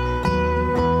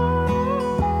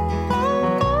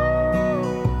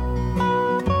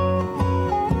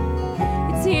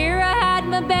 It's here I had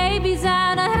my babies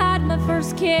and I had my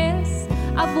first kiss.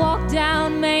 I've walked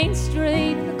down Main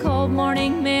Street in the cold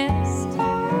morning mist.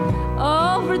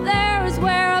 Over there is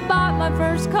where I bought my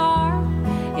first car.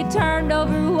 It turned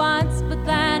over once, but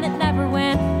then it never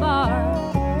went far.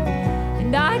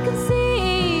 And I can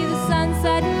see the sun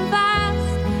setting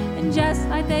fast, and just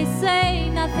like they say,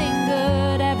 nothing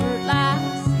good ever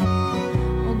lasts.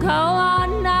 Well, go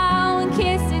on now and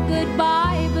kiss it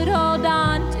goodbye, but hold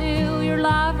on to your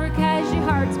lover, 'cause your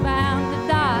heart's bound to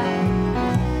die.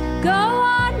 Go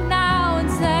on now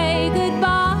and say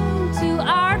goodbye to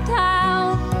our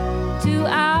town, to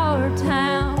our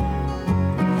town.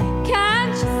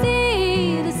 Can't you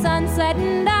see the sun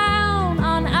setting down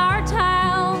on our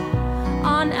town,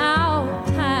 on our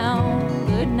town?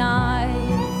 Good night.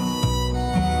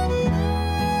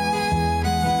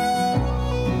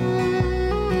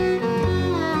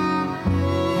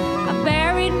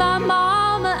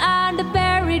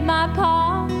 read my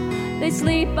palm. They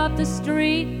sleep up the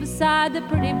street beside the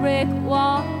pretty brick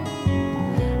wall.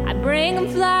 I bring them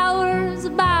flowers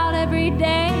about every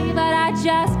day, but I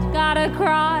just gotta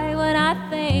cry when I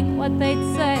think what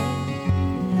they'd say.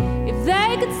 If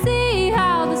they could see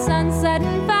how the sun's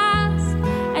setting fast,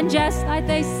 and just like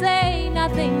they say,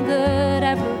 nothing good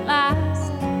ever lasts.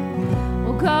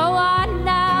 Well, go on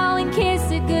now and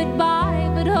kiss it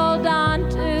goodbye, but hold on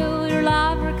to your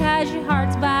lover, 'cause your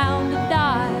heart's bound to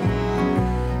die.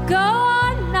 Go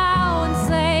on now and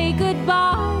say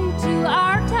goodbye to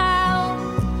our town,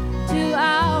 to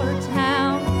our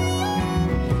town.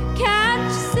 Can't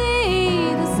you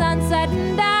see the sun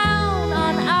setting down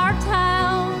on our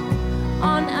town,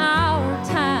 on our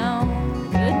town?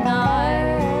 Good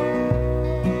night.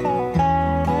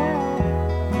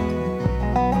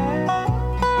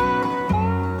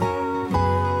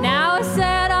 Now I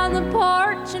sat on the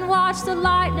porch and watched the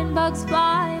lightning bugs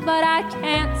fly, but I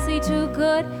can't see too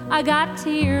good. I got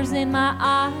tears in my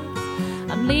eyes.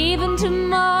 I'm leaving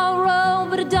tomorrow,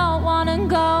 but I don't wanna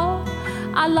go.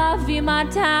 I love you, my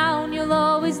town, you'll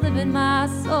always live in my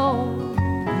soul.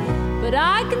 But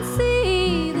I can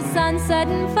see the sun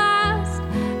setting fast,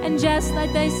 and just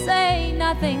like they say,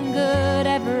 nothing good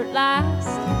ever lasts.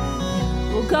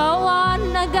 Well, go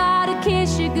on, I gotta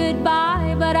kiss you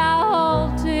goodbye, but I'll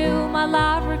hold to my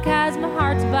lover, 'cause my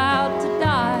heart's about to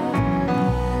die.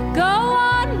 Go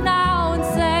on now and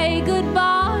say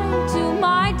goodbye to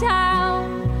my town,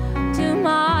 to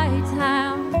my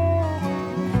town.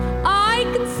 I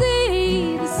can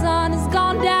see the sun has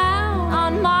gone down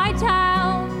on my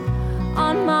town,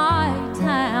 on my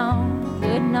town.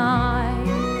 Good night.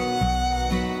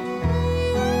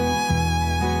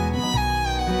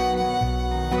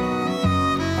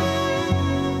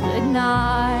 Good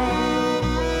night.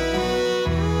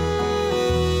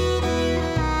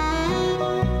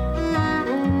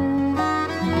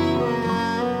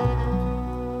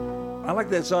 I like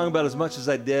that song about as much as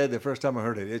I did the first time I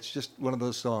heard it. It's just one of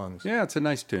those songs. Yeah, it's a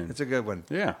nice tune. It's a good one.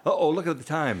 Yeah. Uh-oh, look at the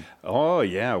time. Oh,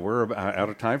 yeah, we're out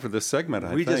of time for this segment,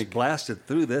 I We think. just blasted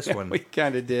through this one. We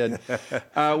kind of did.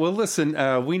 Well,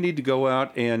 listen, we need to go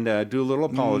out and do a little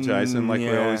apologizing like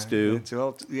we always do.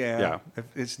 Yeah.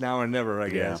 It's now or never, I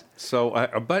guess. So,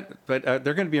 but they're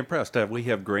going to be impressed. We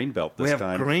have grain belt this time. We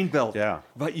have grain belt. Yeah.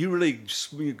 But you really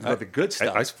got the good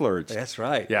stuff. I splurged. That's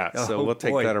right. Yeah, so we'll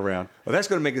take that around. Well, that's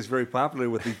going to make us very popular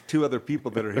with the two other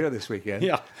people that are here this weekend.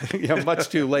 Yeah, much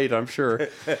too late, I'm sure.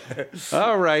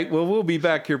 All right, well, we'll be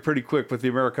back here pretty quick with the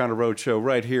Americana Roadshow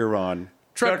right here on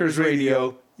Truckers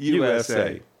Radio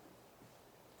USA.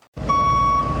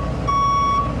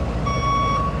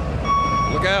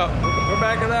 Look out. We're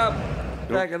backing up.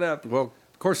 Backing up. Well,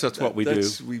 of course, that's what we do.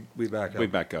 We back up. We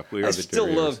back up. We I are the still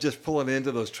Derrieres. love just pulling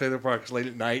into those trailer parks late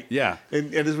at night. Yeah.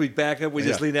 And as we back up, we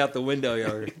just Yeah. lean out the window. You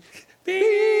know,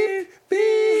 beep,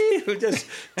 beep. It just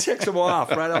ticks them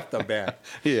off right off the bat.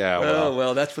 Yeah,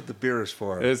 Well, that's what the beer is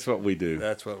for. It's what we do.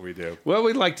 That's what we do. Well,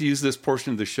 we'd like to use this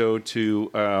portion of the show to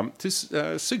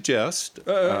suggest,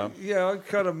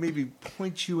 Kind of maybe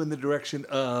point you in the direction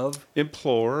of,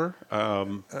 implore,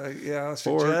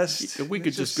 suggest. or we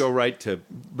could just go right to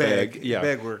beg. Yeah,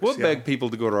 beg works, we'll yeah. beg people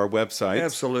to go to our website.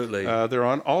 Absolutely. They're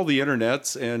on all the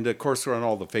internets, and of course, they're on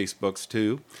all the Facebooks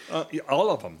too. All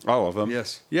of them. All of them.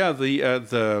 Yes. Yeah.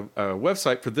 The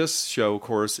website for this show, of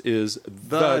course, is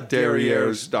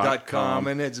thederrieres.com.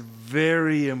 And it's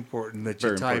very important that you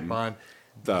Very type important.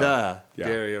 on Yeah.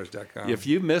 Derrieres.com. If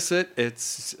you miss it,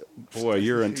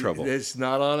 you're in trouble. It's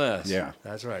not on us. Yeah.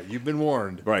 That's right. You've been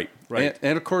warned. Right.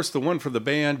 And of course, the one for the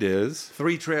band is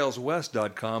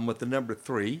 3trailswest.com with the number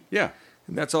 3. Yeah.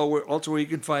 And that's also where you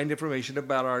can find information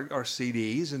about our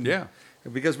CDs. And Yeah.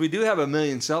 Because we do have a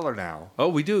million seller now. Oh,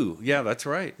 we do. Yeah, that's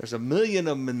right. There's a million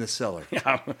of them in the cellar.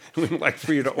 Yeah, we'd like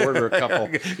for you to order a couple.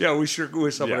 Yeah, we sure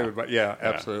wish somebody Yeah. would buy. Yeah,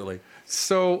 absolutely.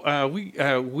 So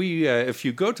if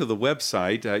you go to the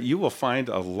website, you will find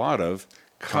a lot of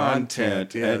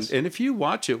content. Yes. And if you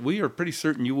watch it, we are pretty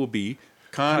certain you will be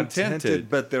contented.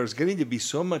 But there's getting to be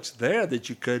so much there that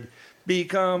you could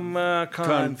become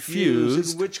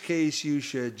confused, in which case you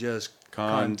should just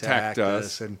contact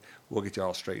us and we'll get you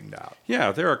all straightened out.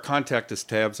 Yeah, there are contact us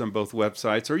tabs on both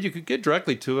websites, or you could get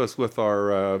directly to us with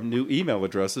our new email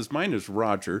addresses. Mine is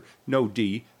Roger, no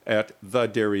D, at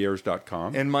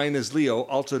thederrieres.com. And mine is Leo,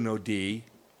 also no D,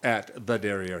 at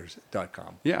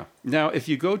thederrieres.com. Yeah. Now, if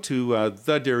you go to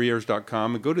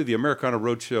thederrieres.com and go to the Americana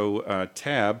Roadshow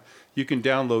tab, you can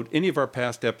download any of our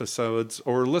past episodes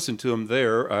or listen to them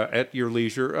there at your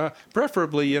leisure,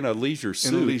 preferably in a leisure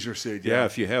suit. In a leisure suit, yeah. Yeah,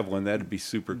 if you have one, that'd be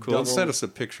super cool. And send us a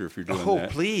picture if you're doing that. Oh,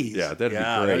 please. Yeah, that'd be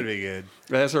great. That'd be good.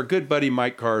 As our good buddy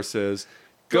Mike Carr says,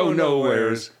 go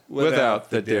nowheres without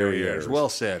the Derrieres. Well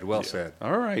said. Well said.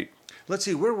 All right. Let's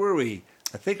see. Where were we?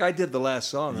 I think I did the last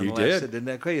song. On You the did. Last set, didn't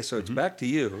I? Okay, so it's back to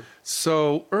you.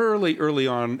 So early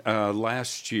on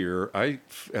last year, I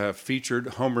featured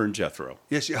Homer and Jethro.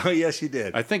 Yes. Yes, you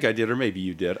did. I think I did, or maybe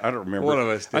you did. I don't remember. One of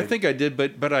us did. I think I did,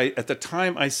 but I at the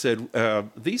time I said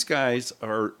these guys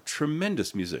are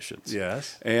tremendous musicians.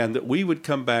 Yes. And that we would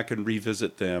come back and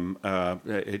revisit them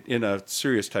in a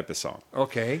serious type of song.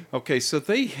 Okay. Okay, so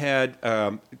they had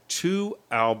 2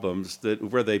 albums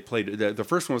where they played. The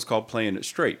first one was called "Playing It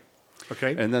Straight."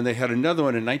 Okay. And then they had another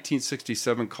one in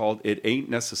 1967 called "It Ain't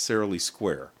Necessarily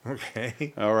Square."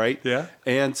 Okay. All right. Yeah.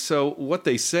 And so what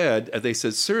they said,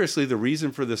 seriously, the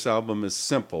reason for this album is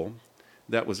simple.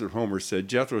 That was what Homer said.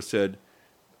 Jethro said,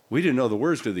 we didn't know the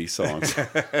words to these songs.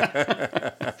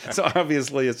 So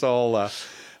obviously it's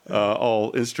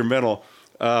all instrumental.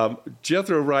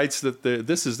 Jethro writes that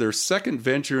this is their second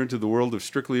venture into the world of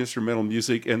strictly instrumental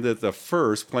music, and that the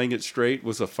first, Playing It Straight,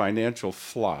 was a financial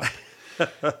flop.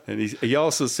 And he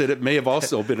also said it may have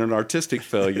also been an artistic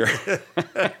failure.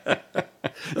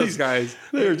 These guys,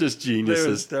 they're just geniuses.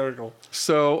 They're hysterical.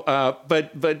 So,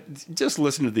 but just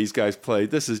listen to these guys play.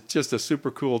 This is just a super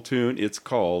cool tune. It's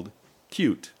called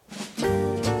Cute.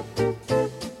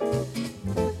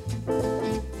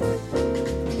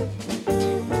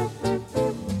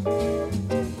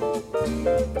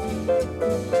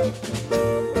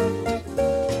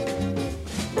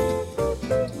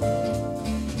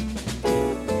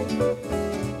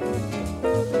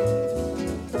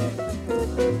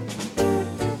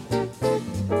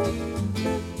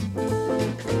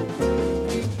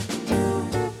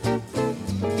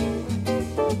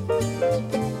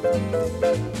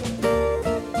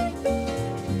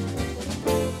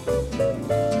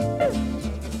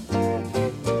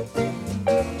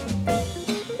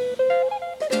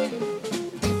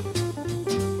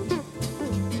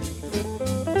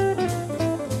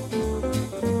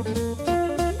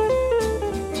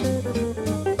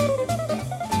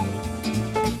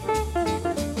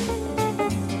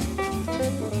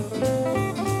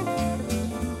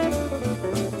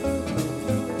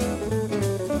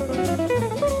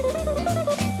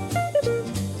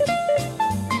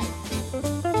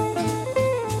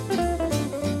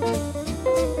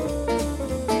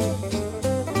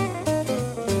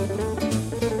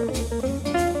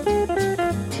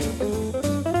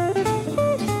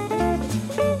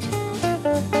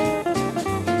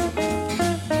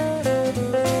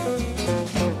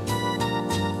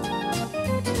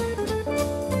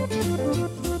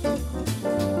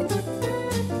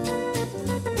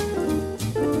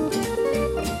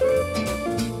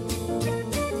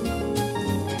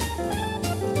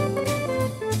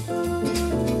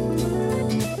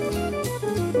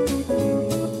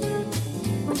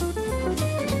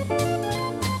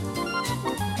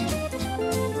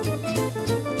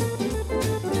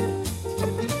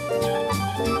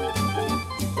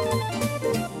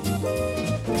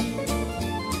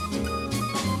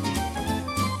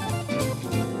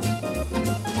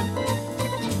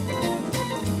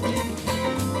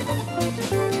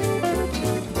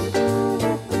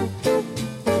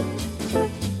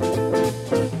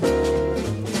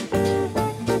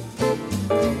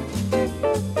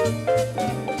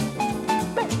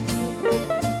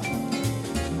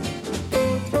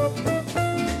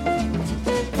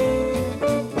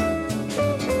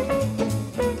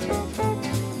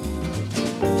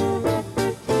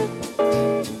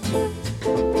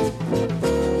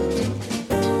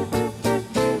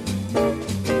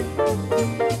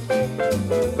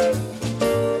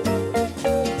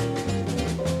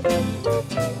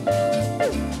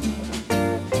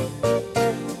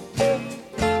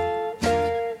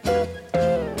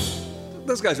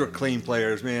 Those guys were clean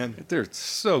players, man. They're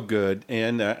so good,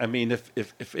 and I mean,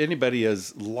 if anybody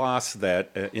has lost that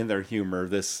in their humor,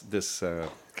 this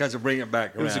Kind of bring it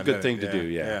back around. It was a good thing to do,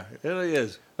 yeah. Yeah, it really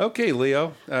is. Okay,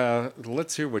 Leo,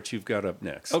 let's hear what you've got up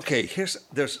next. Okay,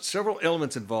 there's several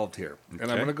elements involved here, and I'm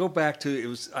Okay. going to go back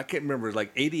to I can't remember,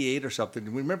 like 88 or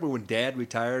something. Remember when Dad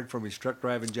retired from his truck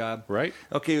driving job? Right.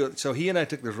 Okay, so he and I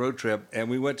took this road trip, and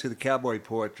we went to the Cowboy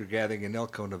Poetry Gathering in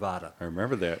Elko, Nevada. I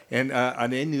remember that. And I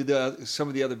knew some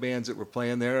of the other bands that were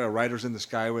playing there. Riders in the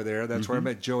Sky were there. That's where I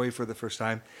met Joey for the first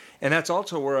time. And that's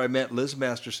also where I met Liz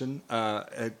Masterson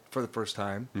for the first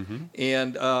time.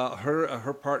 And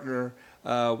her partner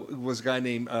was a guy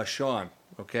named Sean.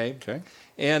 Okay.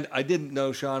 And I didn't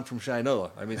know Sean from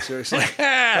Shinola. I mean, seriously. All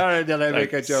right, did I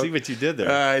make a joke? See what you did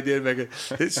there. I did make it.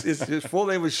 His full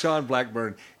name was Sean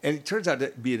Blackburn, and he turns out to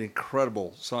be an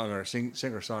incredible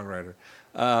singer-songwriter.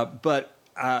 But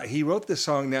he wrote this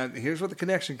song. Now, here's where the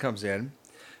connection comes in.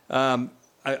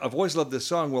 I've always loved this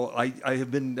song. Well, I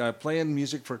have been playing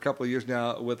music for a couple of years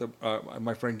now with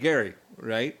my friend Gary,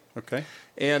 right? Okay.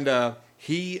 And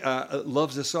he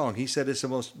loves this song. He said it's the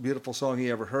most beautiful song he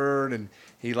ever heard, and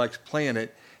he likes playing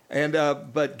it. And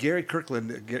but Gary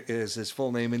Kirkland is his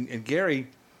full name, and Gary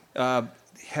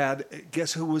had,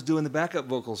 guess who was doing the backup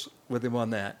vocals with him on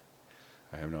that?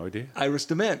 I have no idea. Iris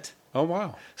DeMent. Oh,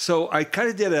 wow. So I kind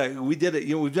of we've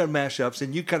done mashups,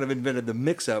 and you kind of invented the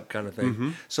mix-up kind of thing.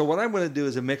 Mm-hmm. So what I'm going to do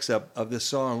is a mix-up of this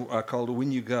song called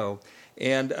When You Go.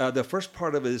 And the first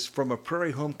part of it is from a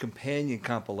Prairie Home Companion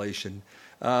compilation.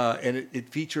 And it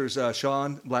features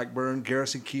Sean Blackburn,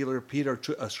 Garrison Keillor, Peter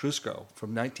Ostrusco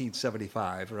from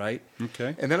 1975, right?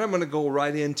 Okay. And then I'm going to go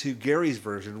right into Gary's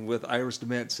version with Iris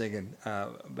DeMent singing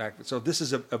back. So this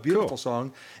is a beautiful Cool.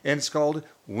 song, and it's called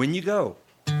When You Go.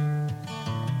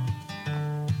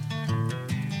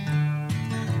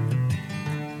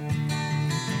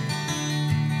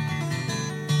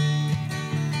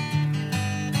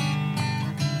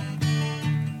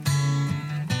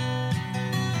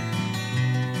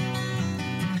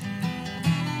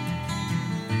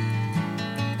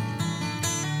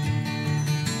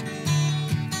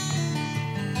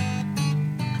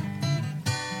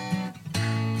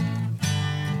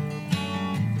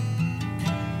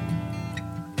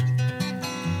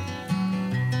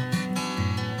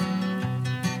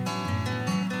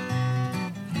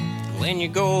 When you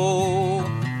go,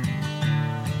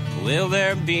 will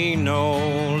there be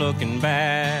no looking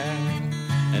back?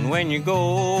 And when you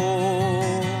go,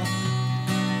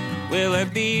 will there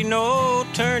be no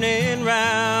turning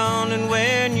round? And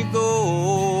when you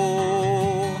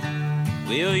go,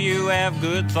 will you have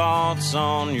good thoughts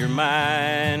on your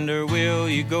mind? Or will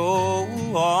you go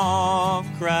off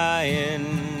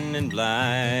crying and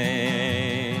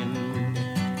blind?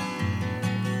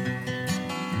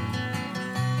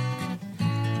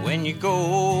 When you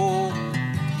go,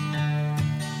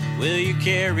 will you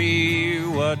carry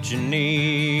what you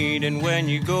need? And when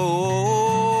you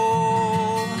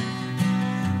go,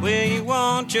 will you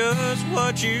want just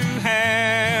what you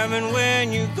have? And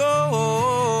when you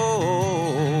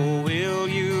go, will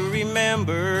you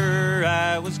remember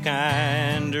I was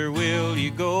kind? Or will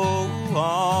you go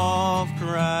off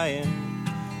crying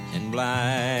and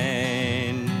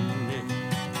blind?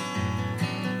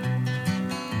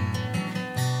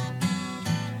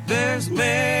 There's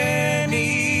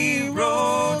many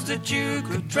roads that you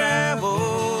could travel.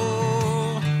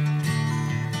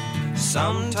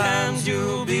 Sometimes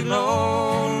you'll be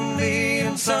lonely,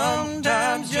 and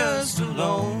sometimes just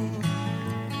alone.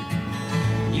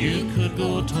 You could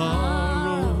go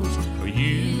tar roads, or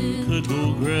you could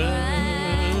go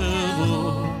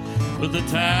gravel, but the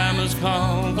time has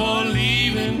come for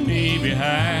leaving me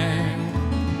behind.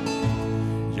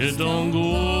 Just don't go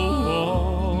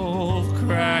off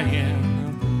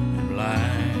crying and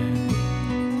blind.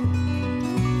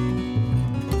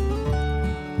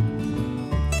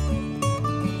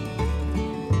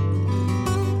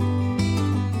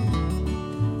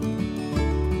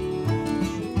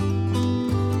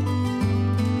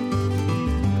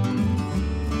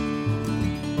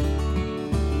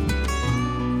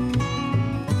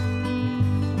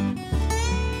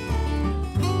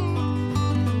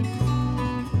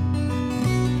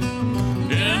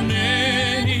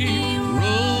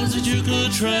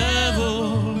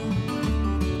 Travel.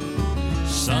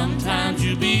 Sometimes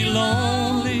you be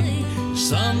lonely,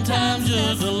 sometimes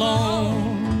just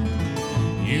alone.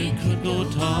 You could go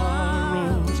tar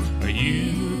roads, or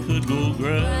you could go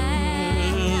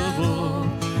gravel,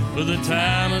 but the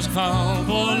time has come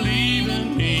for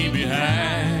leaving me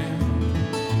behind.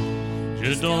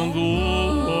 Just don't go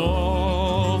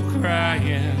off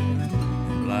crying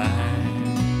blind.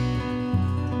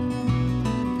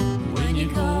 When you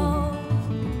go,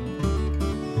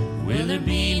 will there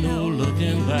be no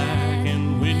looking back?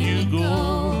 And when you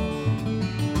go,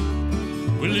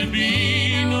 will there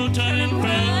be no turning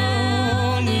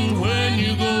round? And when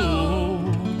you go,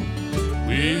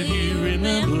 will you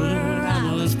remember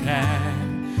I was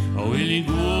kind? Or will you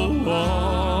go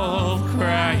off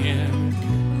crying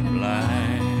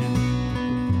blind?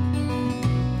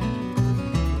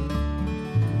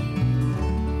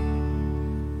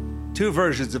 Two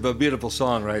versions of a beautiful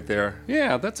song right there.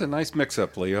 Yeah, that's a nice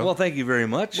mix-up, Leo. Well, thank you very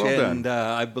much. Well done. And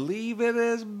I believe it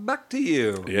is back to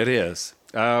you. It is.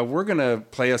 We're going to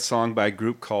play a song by a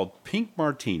group called Pink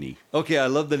Martini. Okay, I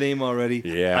love the name already.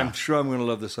 Yeah. I'm sure I'm going to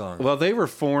love the song. Well, they were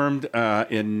formed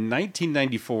in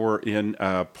 1994 in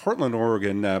Portland,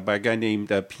 Oregon by a guy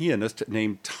named pianist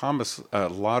named Thomas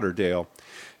Lauderdale.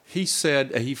 He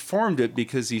said he formed it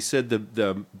because he said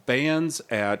the bands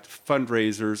at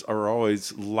fundraisers are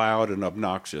always loud and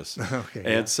obnoxious. Okay,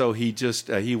 and so he just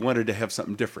he wanted to have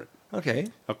something different.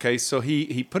 Okay, so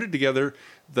he put it together.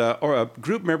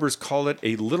 Group members call it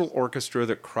a little orchestra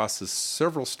that crosses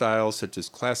several styles, such as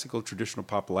classical, traditional,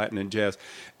 pop, Latin, and jazz.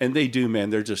 And they do,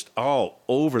 man. They're just all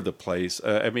over the place.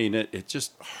 I mean, it's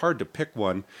just hard to pick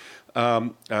one.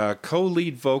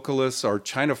 Co-lead vocalists are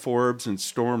China Forbes and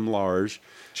Storm Large.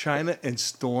 China and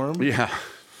Storm? Yeah.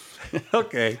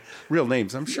 Okay. Real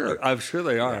names, I'm sure. I'm sure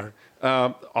they are.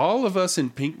 All of us in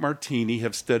Pink Martini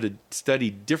have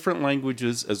studied different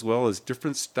languages as well as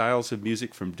different styles of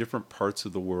music from different parts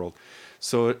of the world.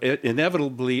 So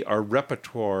inevitably, our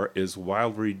repertoire is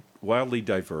wildly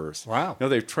diverse. Wow. Now,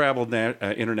 they've traveled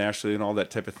internationally and all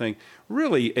that type of thing.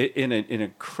 Really, in an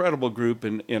incredible group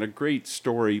and a great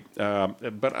story.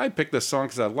 But I picked this song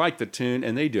because I like the tune,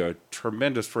 and they do a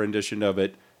tremendous rendition of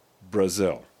it,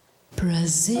 Brazil.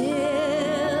 Brazil.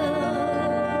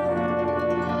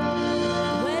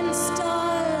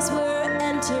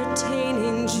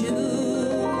 Entertaining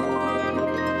June,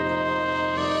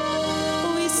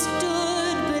 we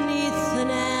stood beneath an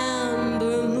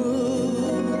amber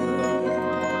moon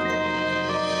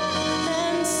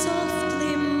and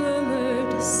softly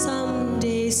murmured,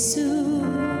 "Someday soon."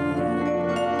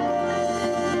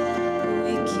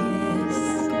 We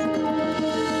kissed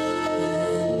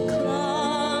and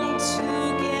clung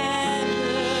together.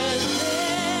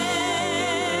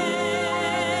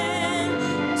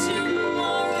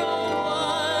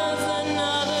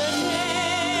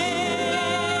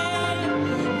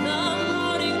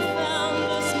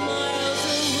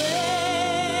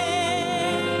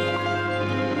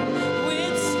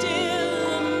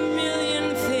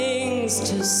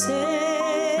 To say,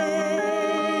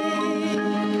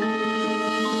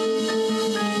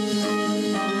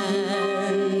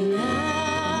 and now,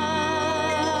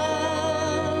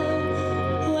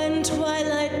 when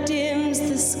twilight dims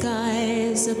the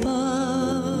skies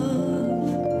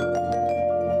above,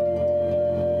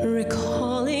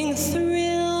 recalling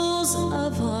thrills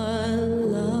of our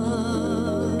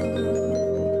love,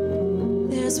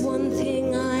 there's one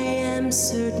thing I am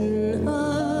certain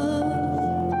of.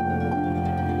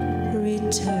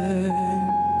 Return,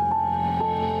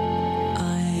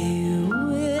 I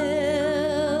will,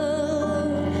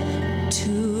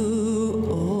 to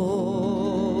old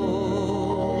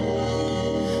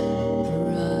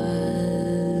Brazil.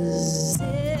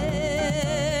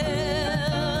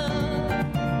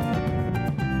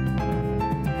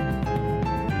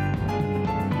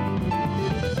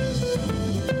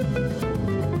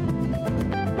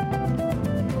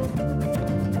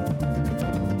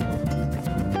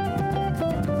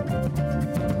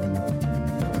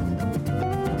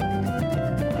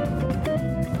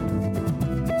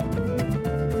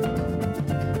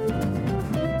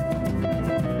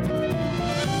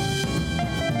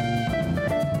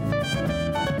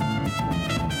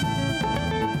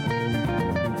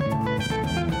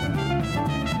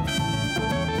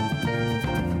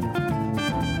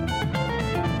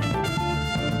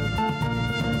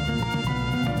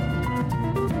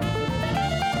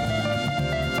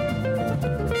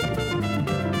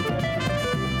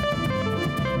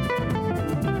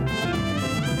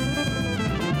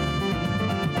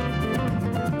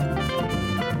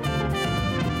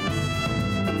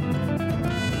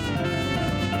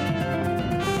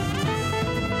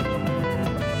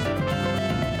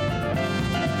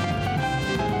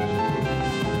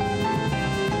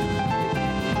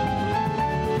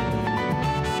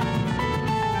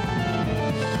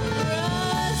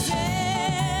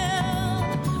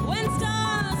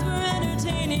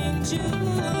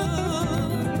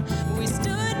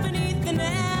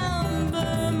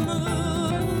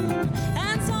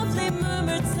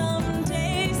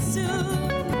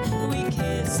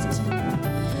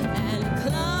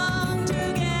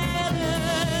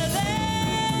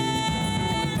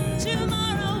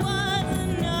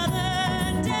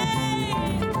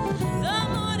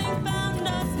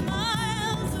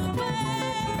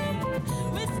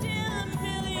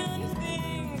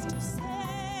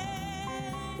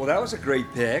 Well, that was a great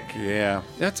pick. Yeah,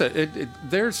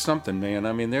 there's something, man.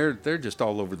 I mean, they're just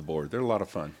all over the board. They're a lot of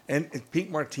fun. And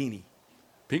Pink Martini.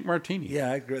 Pink Martini.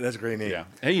 Yeah, that's a great name. Yeah.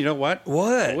 Hey, you know what?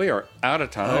 What? We are out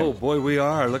of time. Oh boy, we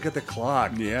are. Look at the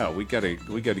clock. Yeah, we gotta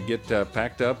get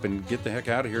packed up and get the heck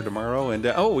out of here tomorrow. And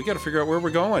we gotta figure out where we're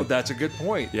going. Well, that's a good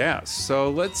point. Yeah. So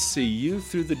let's see. You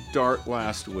threw the dart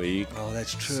last week. Oh,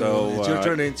 that's true. So it's your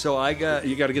turn. So I got.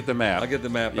 You got to get the map. I'll get the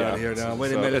map out of here now.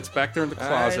 Wait a minute. It's back there in the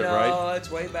closet, I know, right? It's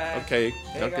way back. Okay.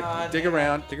 Hang on, dig hang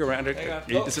around. on. Dig around. Hang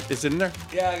on. Is it in there?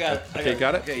 Yeah, I got it. Okay,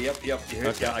 got it? Okay, yep. Here,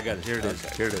 Okay. Yeah, I got it. Here it is.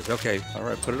 Okay. Here it is. Okay. All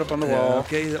right. Put it up on the wall.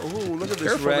 Okay. Oh, look at this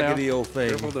Careful raggedy now. old thing.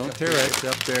 Careful, don't tear it. It's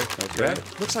up there. Okay.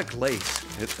 That looks like lace.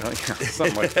 It's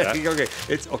something like that. Okay.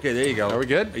 It's okay. There you go. Are we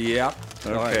good? Yep.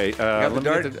 Okay. Got the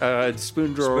dart? Let me get the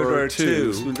spoon drawer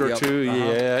 2. Spoon drawer Yep. 2.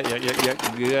 Yeah. Got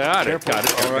it. Careful. Got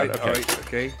it. All right. Okay. All right.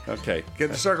 Okay. Okay.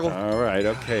 Get the circle. All right.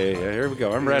 Okay. Here we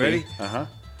go. I'm You ready. ready? Uh-huh.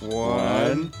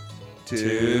 1,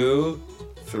 2,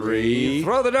 3.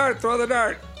 Throw the dart. Throw the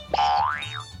dart.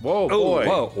 Whoa, Oh, boy.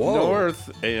 whoa. North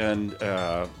and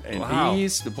Wow.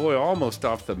 east. Boy, almost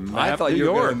off the map. I thought New you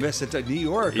were York. going to miss it to New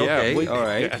York. Yeah, Okay. All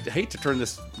right. I hate to turn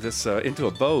this into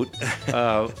a boat.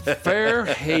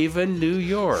 Fairhaven, New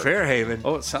York. Fairhaven.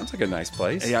 Oh, it sounds like a nice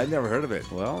place. Hey, I'd never heard of it.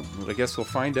 Well, I guess we'll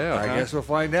find out. I huh? guess we'll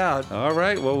find out. All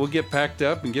right. Well, we'll get packed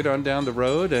up and get on down the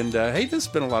road. And hey, this has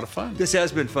been a lot of fun. This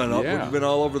has been fun. Yeah. We've been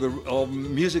all over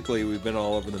musically. We've been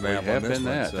all over the map. have on this been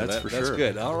one, that. so That's for That's sure.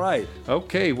 good. All right.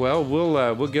 Okay. Well,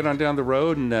 we'll get on down the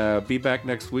road and be back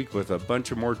next week with a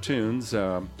bunch of more tunes.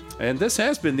 And this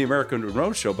has been the American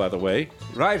Road Show, by the way.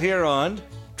 Right here on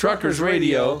Truckers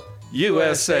Radio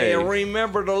USA. And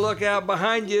remember to look out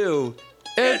behind you.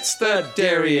 It's the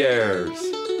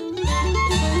Derrieres.